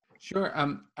 sure.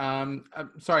 I'm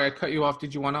sorry I cut you off.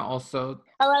 Did you want to also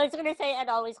Oh, I was gonna say, and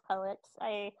always poets.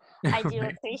 I do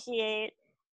right? appreciate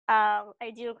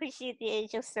I do appreciate the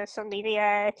age of social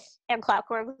media and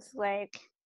platforms. Like,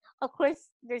 of course,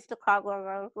 there's the problem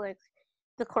of like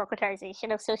the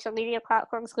corporatization of social media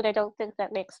platforms, but I don't think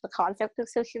that makes the concept of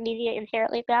social media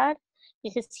inherently bad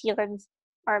because humans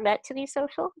are meant to be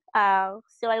social.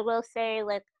 So I will say,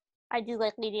 like, I do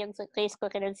like mediums like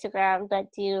Facebook and Instagram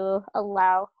that do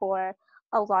allow for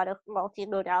a lot of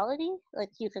multimodality. Like,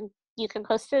 you can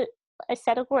post a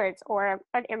set of words or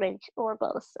an image or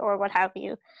both or what have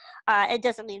you. It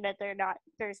doesn't mean that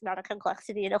there's not a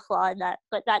complexity and a flaw in that.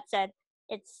 But that said,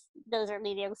 it's those are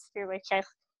mediums through which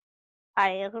I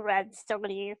have read so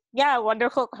many, yeah,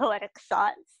 wonderful poetic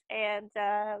thoughts, and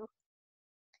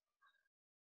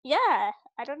yeah,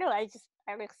 I don't know.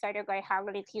 I'm excited by how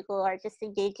many people are just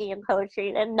engaging in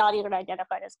poetry and not even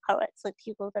identified as poets, like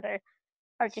people that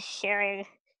are just sharing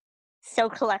so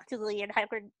collectively and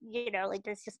hyper. Like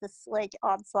there's just this like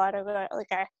onslaught of a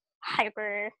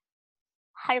hyper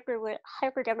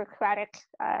hyper democratic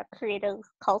creative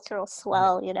cultural Yeah.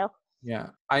 swell. Yeah.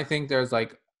 I think there's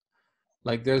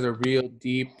a real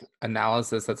deep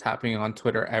analysis that's happening on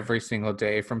Twitter every single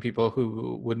day from people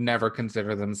who would never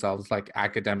consider themselves like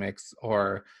academics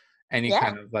or any Yeah.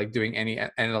 kind of like doing any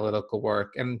analytical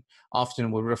work, and often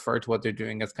would refer to what they're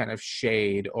doing as kind of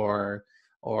shade or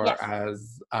Yes.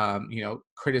 as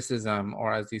criticism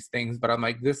or as these things. But I'm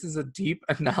like, this is a deep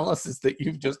analysis that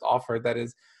you've just offered that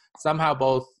is somehow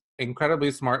both incredibly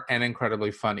smart and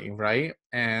incredibly funny, right?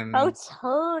 Oh, And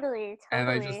totally,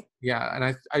 I just, totally. yeah,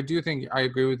 and I do think I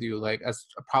agree with you. Like, as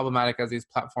problematic as these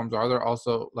platforms are, they're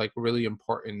also like really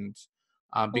important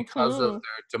because of Hmm.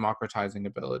 their democratizing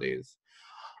abilities.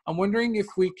 I'm wondering if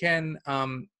we can,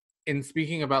 in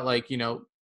speaking about like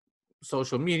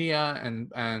social media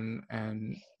and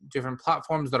different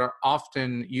platforms that are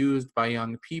often used by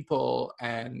young people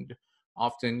and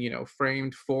often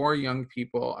framed for young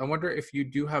people. I wonder if you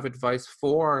do have advice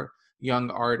for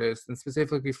young artists and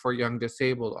specifically for young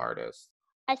disabled artists.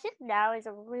 I think now is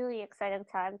a really exciting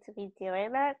time to be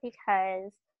doing that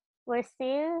because we're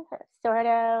seeing sort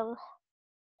of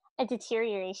a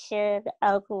deterioration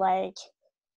of like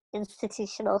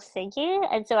institutional thinking.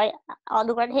 And so on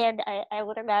the one hand, I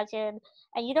would imagine,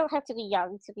 and you don't have to be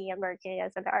young to be emerging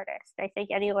as an artist. I think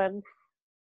anyone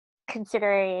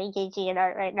considering engaging in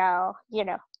art right now,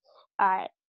 uh,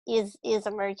 is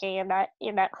emerging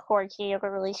in that forging of a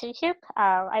relationship.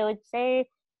 I would say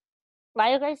my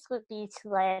advice would be to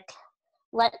like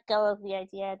let go of the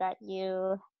idea that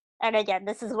you, and again,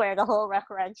 this is where the whole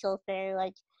referential thing,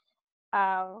 like,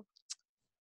 um,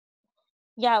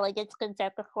 yeah, like it's been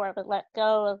said before, but let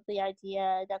go of the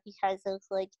idea that because of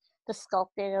like the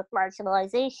sculpting of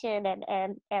marginalization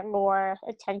and more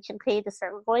attention paid to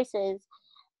certain voices,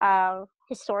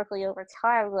 historically over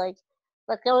time, like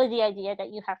let go of the idea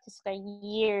that you have to spend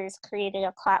years creating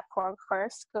a platform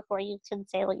first before you can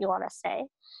say what you want to say.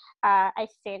 I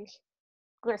think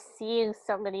we're seeing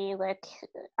so many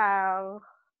um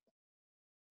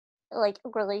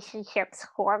relationships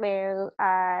forming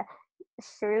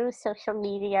through social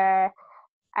media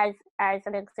as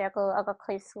an example of a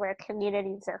place where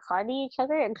communities are finding each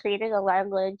other and creating a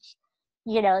language,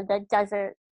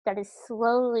 that is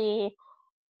slowly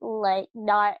like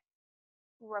not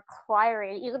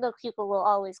requiring, even though people will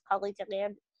always probably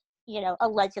demand, a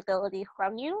legibility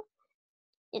from you.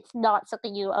 It's not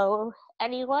something you owe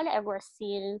anyone, and we're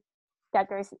seeing that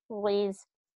there's ways,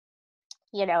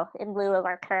 in lieu of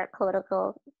our current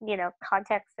political,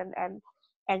 context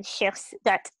and shifts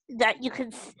that you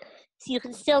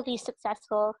can still be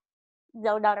successful,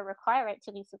 though not a requirement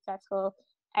to be successful,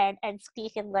 and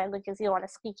speak in languages you want to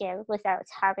speak in without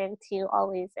having to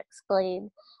always explain,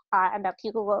 and that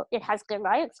people will. It has been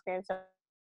my experience that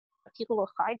people will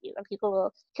find you and people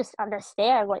will just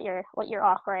understand what you're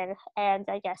offering, and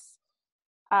I guess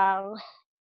um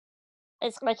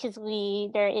as much as we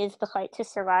there is the fight to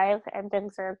survive and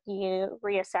things are being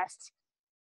reassessed,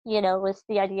 with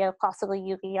the idea of possibly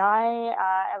UBI,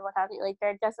 and what have you, like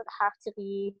there doesn't have to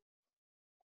be.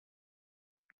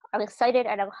 I'm excited,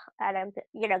 and I'm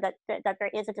that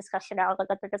there is a discussion now, but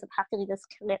that there doesn't have to be this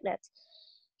commitment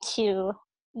to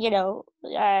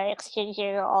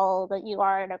exchanging all that you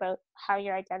are and about how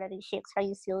your identity shapes how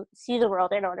you see the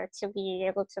world in order to be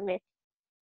able to make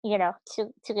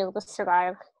to be able to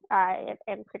survive,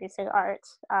 in producing art.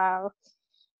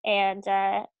 And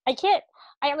I can't.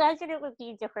 I imagine it would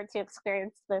be different to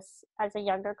experience this as a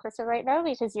younger person right now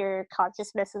because your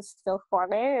consciousness is still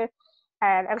forming,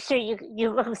 and I'm sure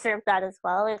you've observed that as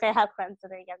well. Like I have friends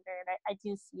that are younger, and I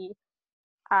do see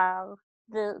um,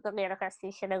 the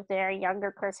manifestation of their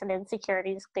younger person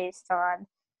insecurities based on,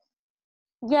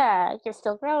 yeah, you're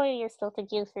still growing, you're still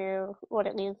thinking through what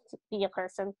it means to be a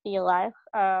person, be alive.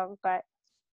 But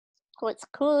what's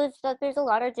cool is that there's a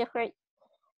lot of different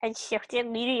and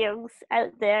shifting mediums out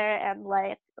there, and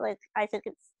like I think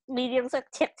it's mediums like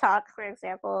TikTok, for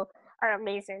example, are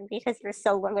amazing because you're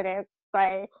so limited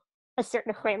by a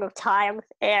certain frame of time,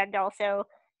 and also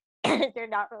they're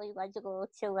not really legible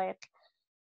to like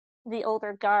the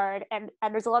older guard, and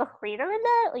there's a lot of freedom in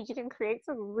that. Like you can create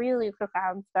some really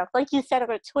profound stuff, like you said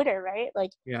about Twitter, right?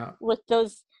 Like Yeah. with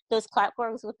those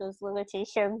platforms with those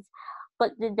limitations,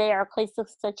 but they are a place of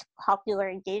such popular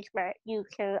engagement. You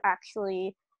can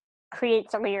actually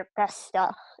create some of your best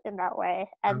stuff in that way,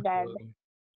 and then Absolutely.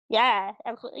 yeah,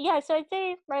 yeah. So I'd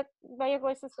say my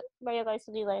advice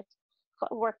would be like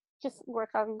work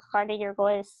on finding your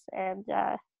voice, and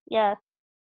yeah.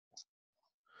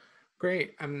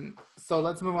 Great. So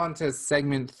let's move on to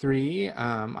segment three.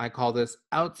 I call this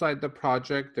Outside the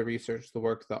Project, the research, the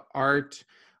work, the art.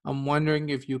 I'm wondering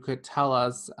if you could tell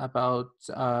us about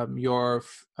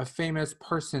a famous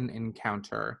person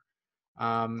encounter,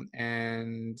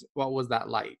 and what was that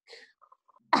like?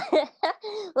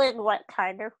 Like what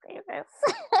kind of famous?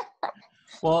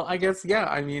 Well, I guess, yeah,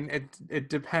 I mean, it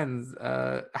depends.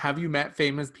 Have you met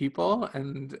famous people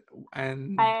and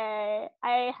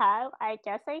I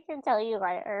guess I can tell you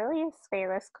my earliest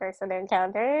famous person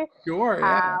encounter. sure,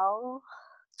 yeah. Um,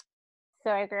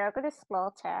 so I grew up in a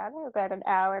small town about an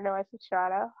hour north of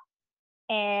Toronto,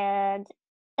 and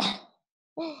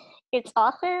it's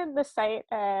often the site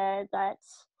that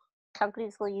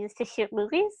companies will use to shoot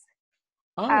movies.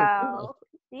 Oh, Uh, cool.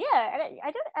 yeah, and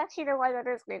I don't actually know why that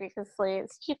is. Maybe because like,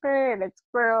 it's cheaper and it's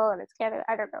rural and it's Canada.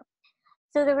 I don't know.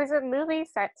 So there was a movie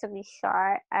set to be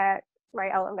shot at my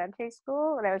elementary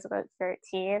school when I was about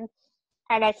 13,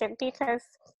 and I think because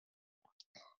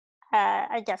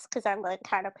I guess because I'm like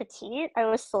kind of petite, I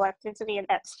was selected to be an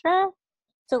extra.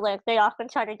 So like they often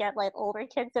try to get like older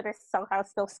kids that are somehow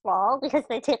still small because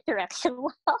they take direction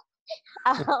well.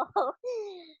 Um,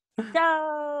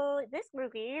 so this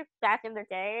movie back in the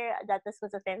day that this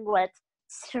was a thing went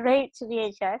straight to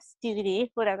VHS, DVD,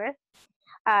 whatever.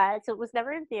 So it was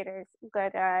never in theaters,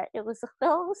 but it was a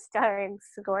film starring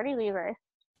Sigourney Weaver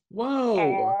Whoa.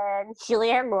 and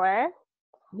Julianne Moore,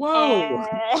 Whoa.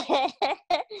 and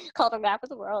called A Map of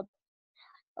the World.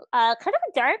 Kind of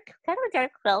a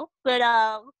dark film, but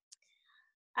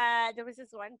there was this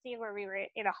one scene where we were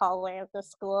in a hallway of the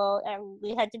school, and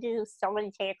we had to do so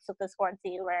many takes of this one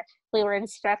scene where we were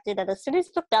instructed that as soon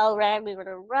as the bell rang, we were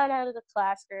to run out of the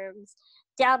classrooms,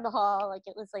 down the hall, like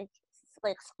it was like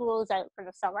school's out for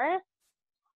the summer.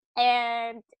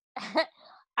 And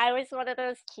I was one of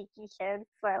those cheeky kids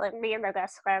where like me and my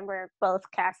best friend were both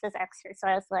cast as extras. So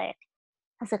I was like,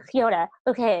 Fiona,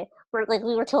 okay,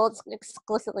 we were told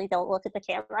explicitly don't look at the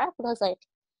camera. But I was like,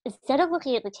 instead of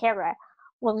looking at the camera,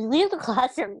 when we leave the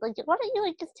classroom, like why don't you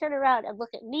like just turn around and look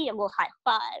at me and we'll high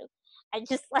five? And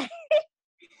just like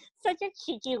such a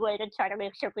cheeky way to try to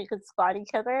make sure we could spot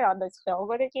each other on this film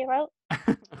when it came out.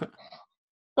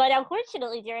 But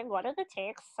unfortunately, during one of the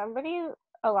takes, somebody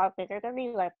a lot bigger than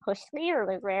me, like, pushed me or,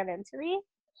 like, ran into me,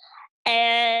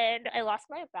 and I lost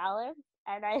my balance,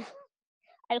 and I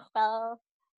I fell.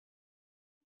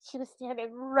 She was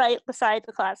standing right beside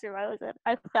the classroom I was in.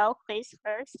 I fell face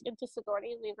first into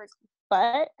Sigourney Weaver's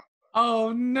butt,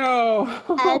 Oh no.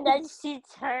 and then she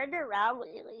turned around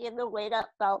in the way that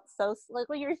felt so like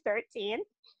when you're 13.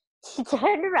 She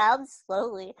turned around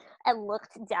slowly and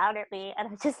looked down at me, and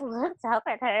I just looked up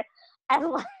at her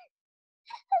and like,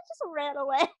 I just ran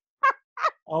away.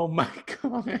 Oh my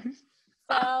god.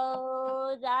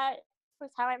 So that was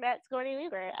how I met Sigourney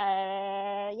Weaver.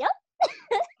 Yep.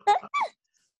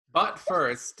 But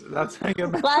first, that's how you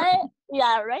met. But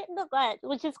yeah, right in the butt,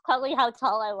 which is probably how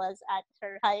tall I was at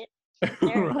her height.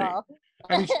 Very Right. tall.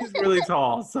 I mean, she's really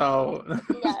tall, so.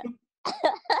 Yeah.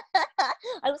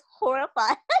 I was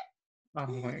horrified. Oh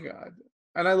my god.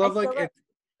 And I I love like still don't.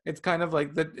 it's kind of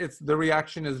like the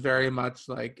reaction is very much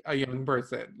like a young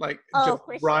person. Like Oh, just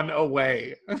for run sure.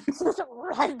 away. Just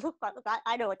run the fuck.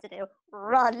 I know what to do.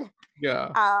 Run. Yeah.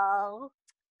 Um.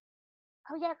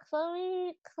 Oh yeah,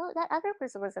 Chloe. Chloe. That other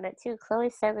person was in it too.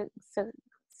 Chloe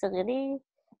Sevigny.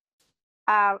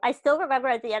 I still remember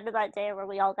at the end of that day where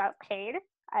we all got paid.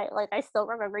 I still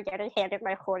remember getting handed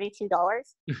my $42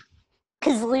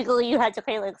 because legally you had to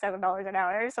pay like $7 an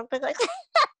hour or something like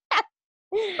that.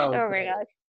 Oh my Okay. god.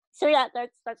 So yeah,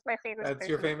 that's my famous That's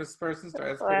your person. famous person story.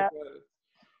 That's pretty Uh, good.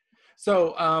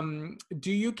 So,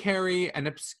 do you carry an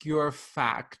obscure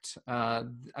fact, a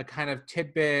kind of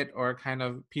tidbit or a kind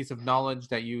of piece of knowledge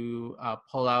that you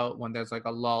pull out when there's like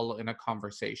a lull in a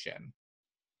conversation?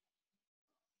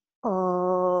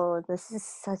 oh, this is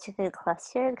such a good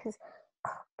question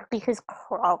because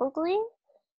probably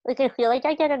like I feel like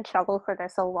I get in trouble for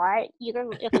this a lot,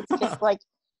 even if it's just like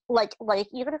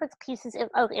even if it's pieces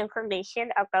of information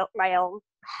about my own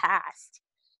past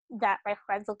that my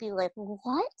friends will be like,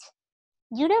 "What?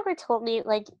 You never told me."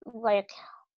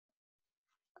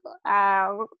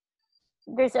 Um,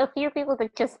 there's a few people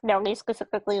that just know me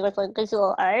specifically with like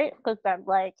visual art, but then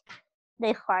like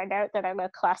they find out that I'm a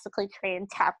classically trained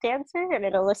tap dancer, and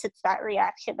it elicits that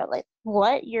reaction of like,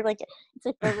 "What? You're like," it's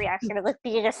like the reaction of like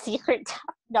being a secret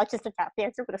tap, not just a tap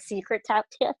dancer, but a secret tap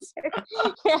dancer.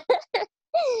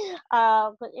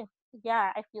 But if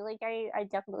yeah, I feel like I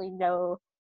definitely know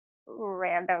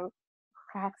random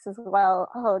facts as well.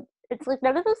 Oh, it's like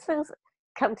none of those things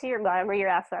come to your mind where you're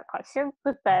asked that question,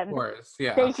 but Of then course,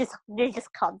 yeah. they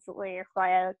just constantly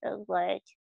fly out of like,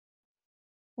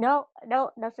 no,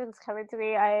 no, nothing's coming to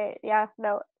me. I yeah,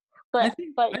 no. But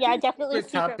I yeah, think definitely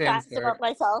secret tap secret facts about dancer.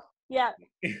 myself. Yeah.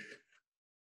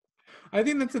 I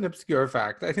think that's an obscure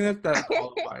fact. I think that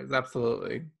qualifies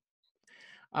absolutely.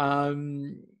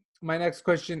 Um, my next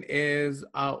question is,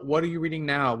 what are you reading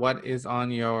now? What is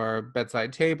on your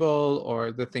bedside table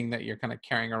or the thing that you're kind of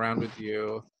carrying around with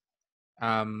you,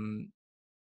 um,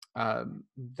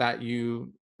 that you're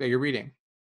reading?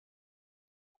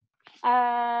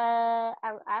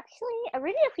 I'm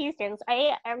reading a few things.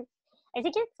 I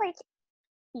think it's like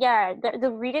yeah, the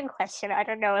reading question. I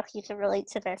don't know if you can relate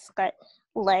to this, but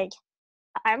like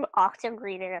I'm often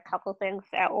reading a couple things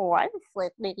at once,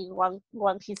 like maybe one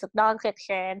piece of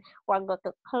nonfiction, one book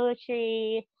of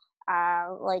poetry.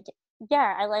 Like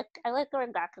yeah, I like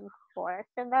going back and forth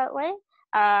in that way.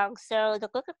 So the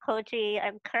book of poetry,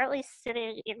 I'm currently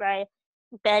sitting in my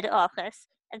bed office,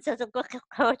 and so the book of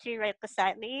poetry right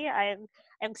beside me,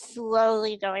 I'm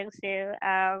slowly going through.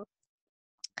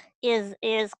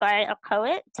 Is by a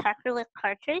poet, Tacklerlick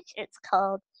Partridge. It's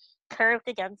called Curved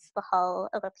Against the Hull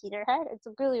of a Peterhead. It's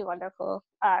a really wonderful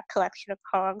collection of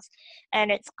poems,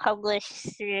 and it's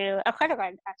published through a friend of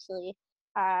mine, actually.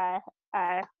 Uh,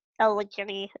 uh, Elwood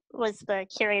Jimmy was the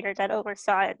curator that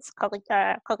oversaw its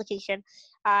publication.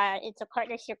 It's a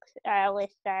partnership with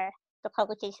the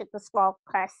publication, the small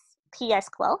press PS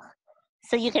 12.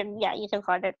 So you can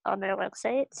find it on their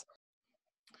website.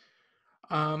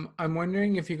 I'm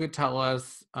wondering if you could tell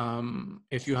us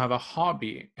if you have a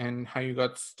hobby and how you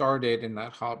got started in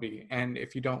that hobby. And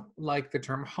if you don't like the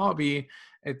term hobby,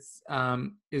 it's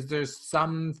is there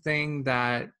something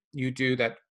that you do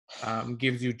that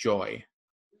gives you joy?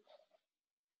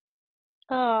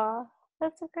 Oh,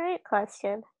 that's a great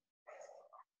question.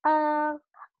 I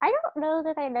don't know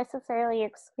that I necessarily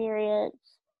experience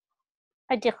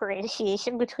a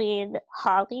differentiation between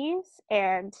hobbies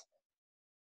and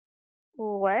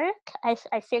work. I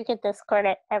think at this point,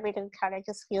 everything kind of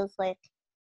just feels like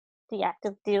the act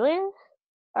of doing.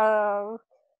 Um,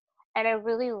 and I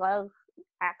really love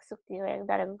acts of doing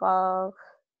that involve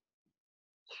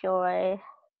joy.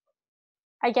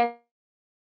 I guess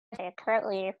Okay,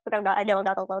 currently, but I know I'm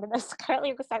not alone in this.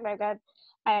 Currently beside my bed,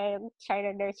 I'm trying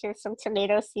to nurture some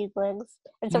tomato seedlings,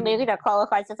 and so maybe Mm, that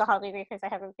qualifies as a hobby because I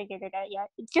haven't figured it out yet.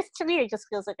 It just to me, it just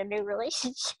feels like a new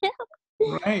relationship.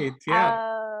 right, yeah.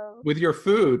 um, With your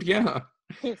food, yeah.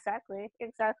 exactly,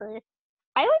 exactly.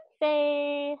 I would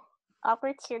say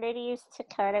opportunities to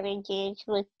kind of engage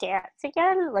with dance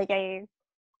again. Like I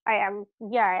am,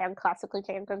 yeah, I am classically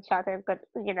trained from childhood, but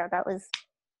that was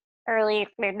early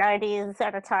mid-90s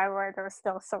at a time where there was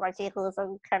still so much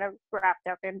egoism kind of wrapped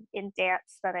up in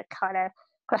dance that it kind of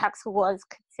perhaps was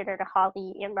considered a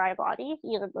hobby in my body.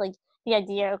 Even like the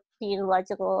idea of being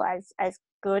legible as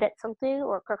good at something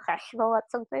or professional at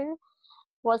something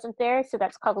wasn't there. So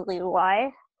that's probably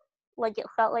why. Like it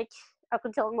felt like up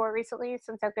until more recently,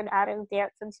 since I've been adding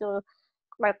dance into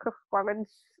my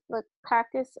performance like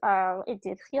practice, it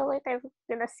did feel like I've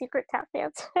been a secret tap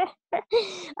dancer.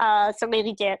 So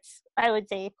maybe dance, I would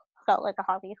say, felt like a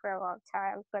hobby for a long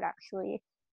time, but actually,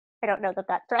 I don't know that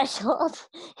that threshold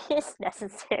is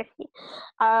necessary.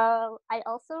 I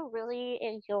also really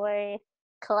enjoy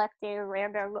collecting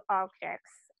random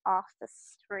objects off the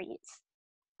street.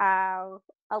 Um,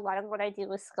 a lot of what I do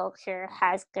with sculpture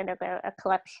has kind of a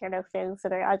collection of things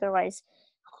that are otherwise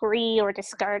free or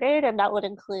discarded, and that would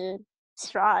include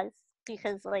straws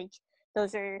because, like,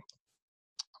 those are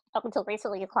up until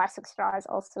recently, plastic straws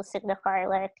also signify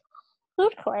like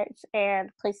food courts and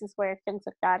places where things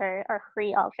like that are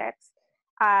free objects.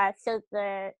 So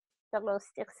the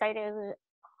most exciting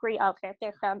free object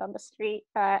I found on the street,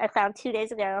 I found 2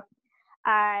 days ago.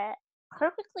 Uh,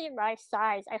 Perfectly in my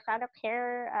size. I found a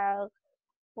pair of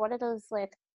one of those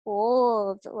like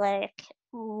old like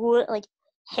wood like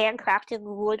handcrafted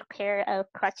wood pair of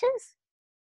crutches.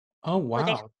 Oh,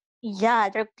 Like wow. yeah,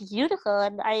 they're beautiful,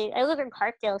 and I live in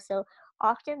Parkdale, so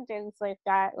often things like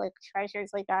that, like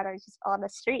treasures like that, are just on the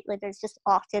street. Like there's just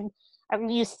often I'm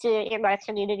used to in my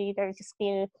community there's just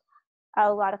being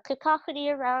a lot of cacophony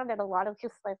around and a lot of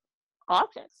just like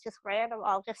objects, just random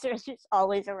objects that are just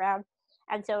always around.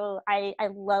 And so I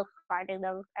love finding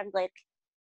them and like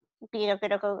being a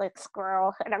bit of a like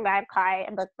squirrel and a magpie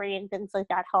and like bringing things like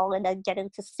that home and then getting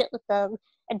to sit with them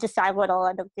and decide what I'll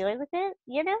end up doing with it.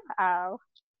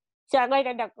 So I might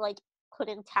end up like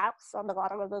putting taps on the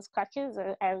bottom of those crutches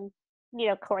and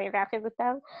choreographing with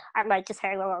them. I might just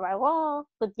hang them on my wall.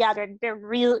 But yeah,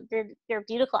 they're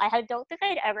beautiful. Don't think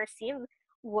I'd ever seen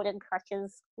wooden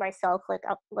crutches myself like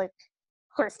up like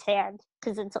firsthand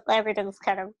because it's everything's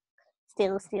kind of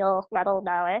stainless steel metal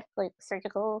now, like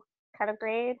surgical kind of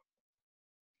grade.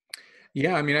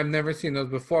 Yeah, I mean, I've never seen those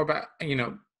before, but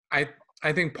I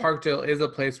I think Parkdale is a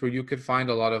place where you could find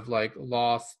a lot of like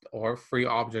lost or free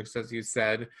objects, as you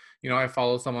said. I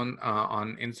follow someone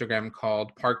on Instagram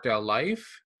called Parkdale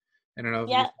Life. I don't know if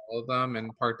you Yeah. follow them,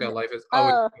 and Parkdale th- Life is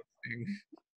always Oh, posting.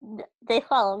 they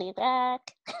follow me back.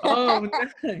 Oh,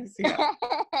 nice. Yeah,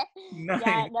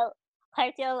 Yeah, nice. no,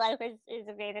 Parkdale Life is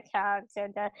a main account,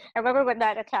 and I remember when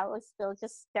that account was still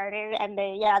just starting, and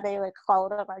they like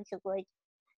followed a bunch of like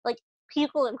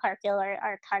people in Parkdale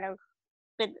are kind of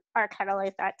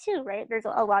like that too, right? There's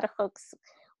a lot of folks.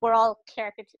 We're all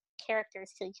characters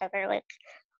to each other, like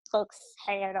folks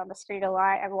hang out on the street a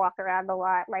lot and walk around a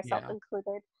lot, myself Yeah.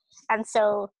 included. And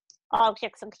so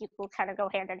objects and people kind of go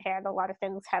hand in hand. A lot of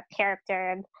things have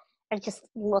character and just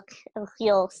look and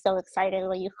feel so exciting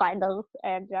when you find them.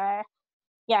 And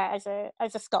yeah, as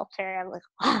a sculptor, I'm like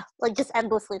wow, like just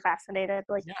endlessly fascinated.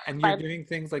 Like Yeah, and you're by giving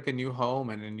things like a new home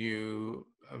and a new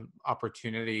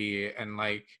opportunity, and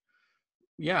like,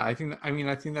 yeah, I think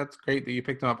that's great that you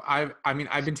picked them up. I mean,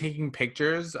 I've been taking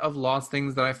pictures of lost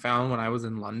things that I found when I was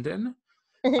in London,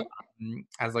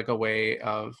 as like a way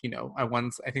of,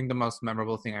 I think the most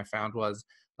memorable thing I found was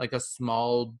like a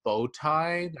small bow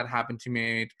tie that happened to be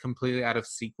made completely out of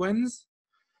sequins.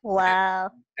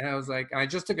 wow. And I was like, and I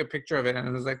just took a picture of it and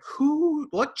I was like,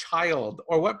 what child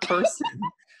or what person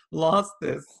lost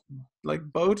this like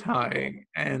bow tie?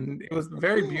 And it was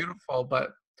very beautiful,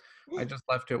 but I just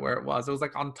left it where it was. It was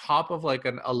like on top of like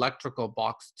an electrical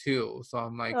box too. So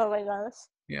I'm like, Oh my gosh.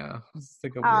 yeah, it's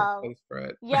like a weird Um, place for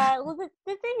it. yeah, well, the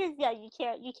thing is, yeah, you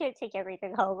can't take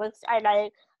everything home. And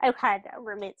I've had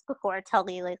roommates before tell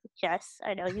me like, Jess,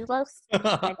 I know you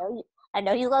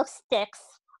love sticks,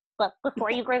 but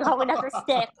before you bring home another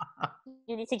stick,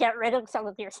 you need to get rid of some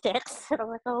of your sticks. And I'm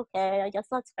like, okay, I guess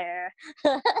that's fair.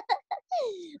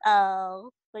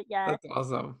 But yeah. That's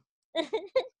awesome.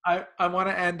 I want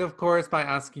to end, of course, by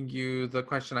asking you the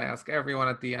question I ask everyone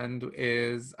at the end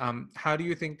is, how do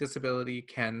you think disability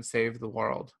can save the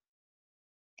world?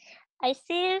 I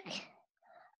think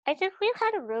I think we've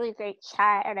had a really great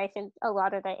chat, and I think a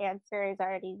lot of the answer is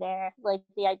already there. Like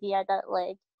the idea that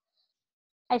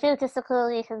I feel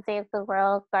disability can save the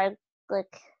world like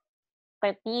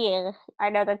by being. I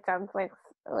know that sounds like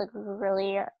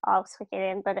really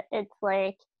obfuscating, but it's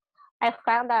like I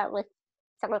found that with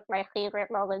some of my favorite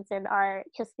moments in art,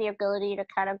 just the ability to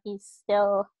kind of be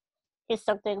still is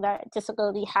something that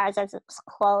disability has as its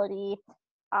quality.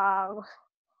 Um,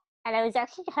 and I was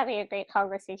actually having a great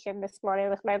conversation this morning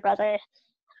with my brother,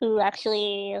 who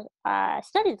actually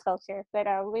studied sculpture. But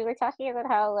we were talking about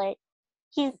how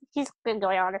he's been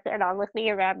going on and on with me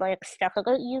around like stuff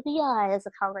about UBI as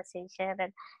a conversation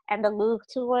and the move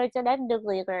towards an end of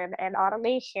labor and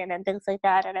automation and things like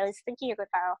that. And I was thinking about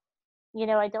how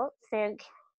I don't think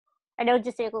I know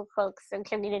disabled folks and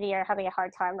community are having a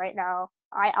hard time right now.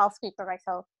 I'll speak for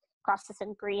myself,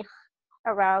 processing grief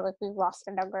around like we've lost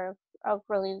a number of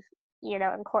really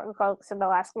important folks in the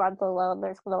last month alone.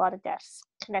 There's been a lot of deaths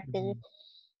connecting, Mhm.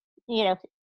 you know,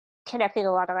 connecting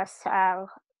a lot of us.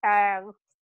 Um,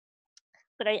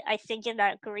 but I think in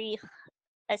that grief,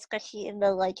 especially in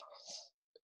the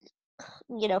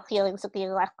feelings of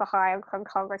being left behind from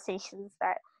conversations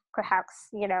that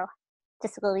perhaps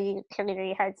disability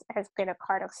community has been a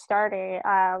part of starting.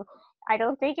 I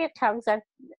don't think it comes at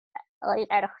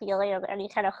a feeling of any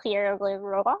kind of fear of like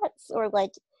robots or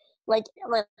like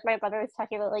my brother was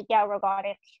talking about like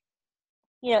robotic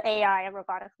AI and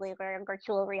robotic labor and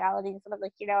virtual realities, and I'm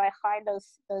like I find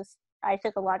those I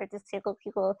think a lot of disabled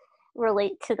people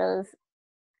relate to those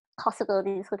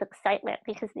possibilities with excitement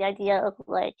because the idea of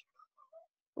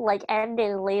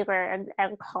ending labor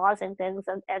and pausing things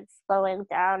and slowing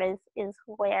down is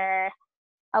where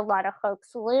a lot of folks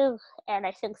live. And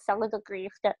I think some of the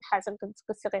grief that hasn't been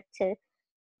specific to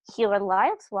human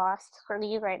lives lost for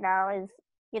me right now is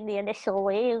in the initial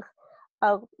wave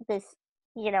of this,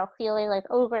 feeling like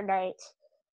overnight,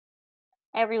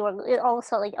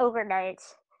 also like overnight,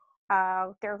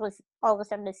 there was all of a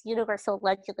sudden this universal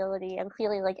legibility and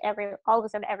feeling like all of a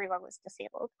sudden everyone was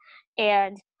disabled.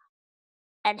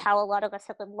 And how a lot of us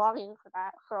have been longing for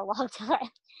that for a long time.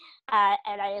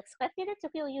 And I expected it to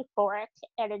feel euphoric,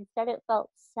 and instead it felt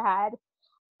sad,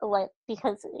 like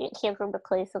because it came from the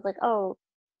place of like, oh,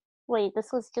 wait,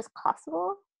 this was just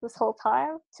possible this whole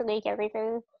time to make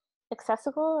everything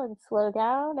accessible and slow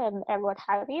down and what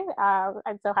have you.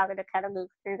 And so having to kind of move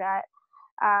through that.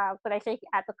 But I think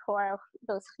at the core of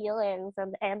those feelings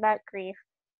and that grief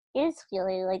is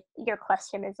feeling like your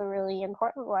question is a really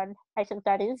important one. I think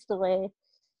that is the way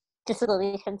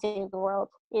disability can save the world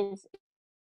is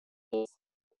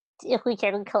if we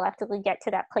can collectively get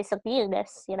to that place of beingness,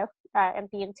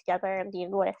 and being together and being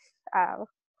with. Um,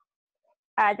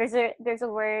 there's a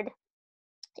word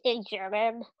in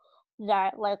German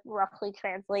that like roughly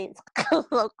translates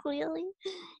colloquially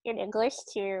in English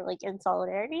to like in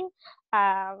solidarity.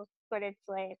 But it's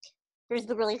like there's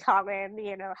the really common,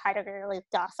 Heidegger like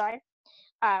Dasein.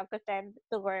 But then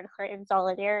the word for in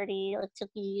solidarity, like to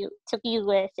be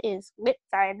with, is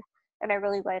Mitsein, and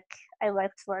I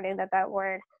liked learning that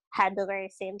word had the very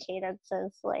same cadence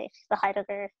as like the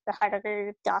Heidegger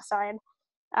Dasein.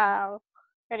 Um,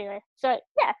 anyway, so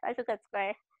yeah, I think that's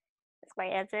my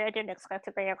answer. I didn't expect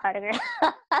to bring up Heidegger.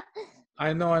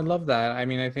 I know, I love that. I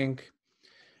mean, I think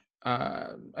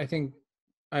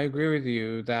I agree with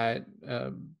you that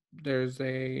there is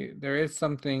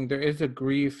a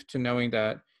grief to knowing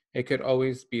that it could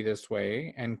always be this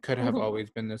way and could have Mhm. always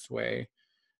been this way.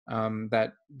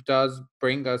 That does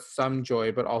bring us some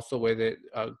joy, but also with it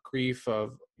grief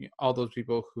of all those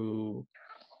people who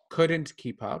couldn't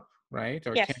keep up, right,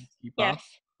 or Yes, can't keep up,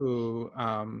 yes, who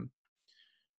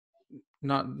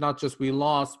not just we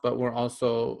lost, but we're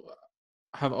also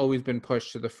have always been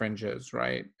pushed to the fringes,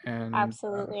 right?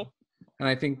 absolutely. And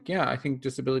I think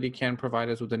disability can provide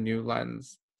us with a new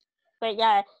lens. But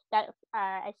yeah, that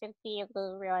I think being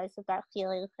able to realize that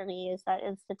feeling for me is that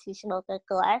institutional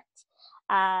neglect,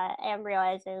 and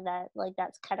realizing that like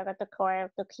that's kind of at the core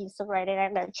of the piece of writing I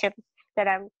mentioned that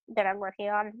I'm working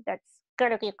on. That's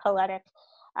going to be poetic.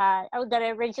 That I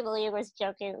originally was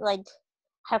joking, like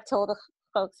have told the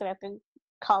folks that I've been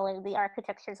calling the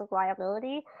architectures of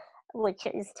liability, which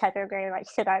is tethered very much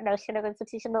to that notion of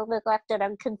institutional neglect, and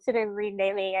I'm considering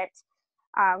renaming it,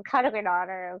 kind of in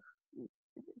honor of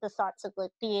the thoughts of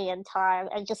like being and time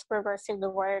and just reversing the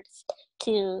words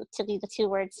to be the two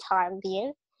words time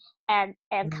being and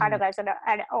kind Mm. of as an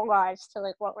homage to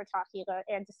like what we're talking about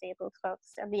and disabled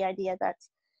folks and the idea that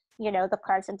the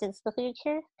present is the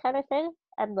future kind of thing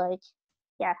and like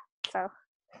yeah so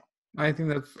I think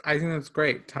that's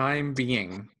great. Time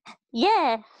being.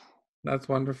 yeah That's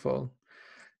wonderful.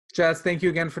 Jess, thank you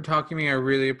again for talking to me. I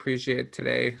really appreciate it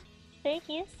today. Thank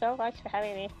you so much for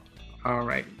having me. All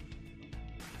right.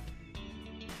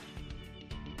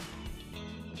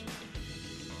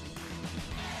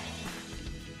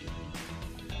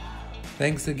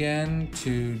 Thanks again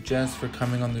to Jess for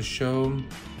coming on the show.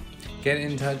 Get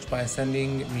in touch by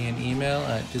sending me an email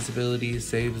at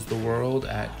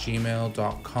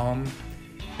disabilitysavestheworld@gmail.com.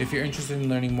 If you're interested in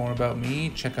learning more about me,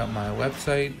 check out my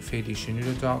website,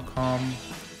 fadishinuda.com.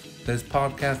 This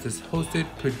podcast is hosted,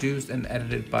 produced, and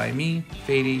edited by me,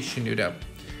 Fadi Shinuda.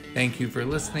 Thank you for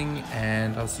listening,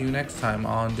 and I'll see you next time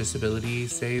on Disability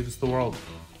Saves the World.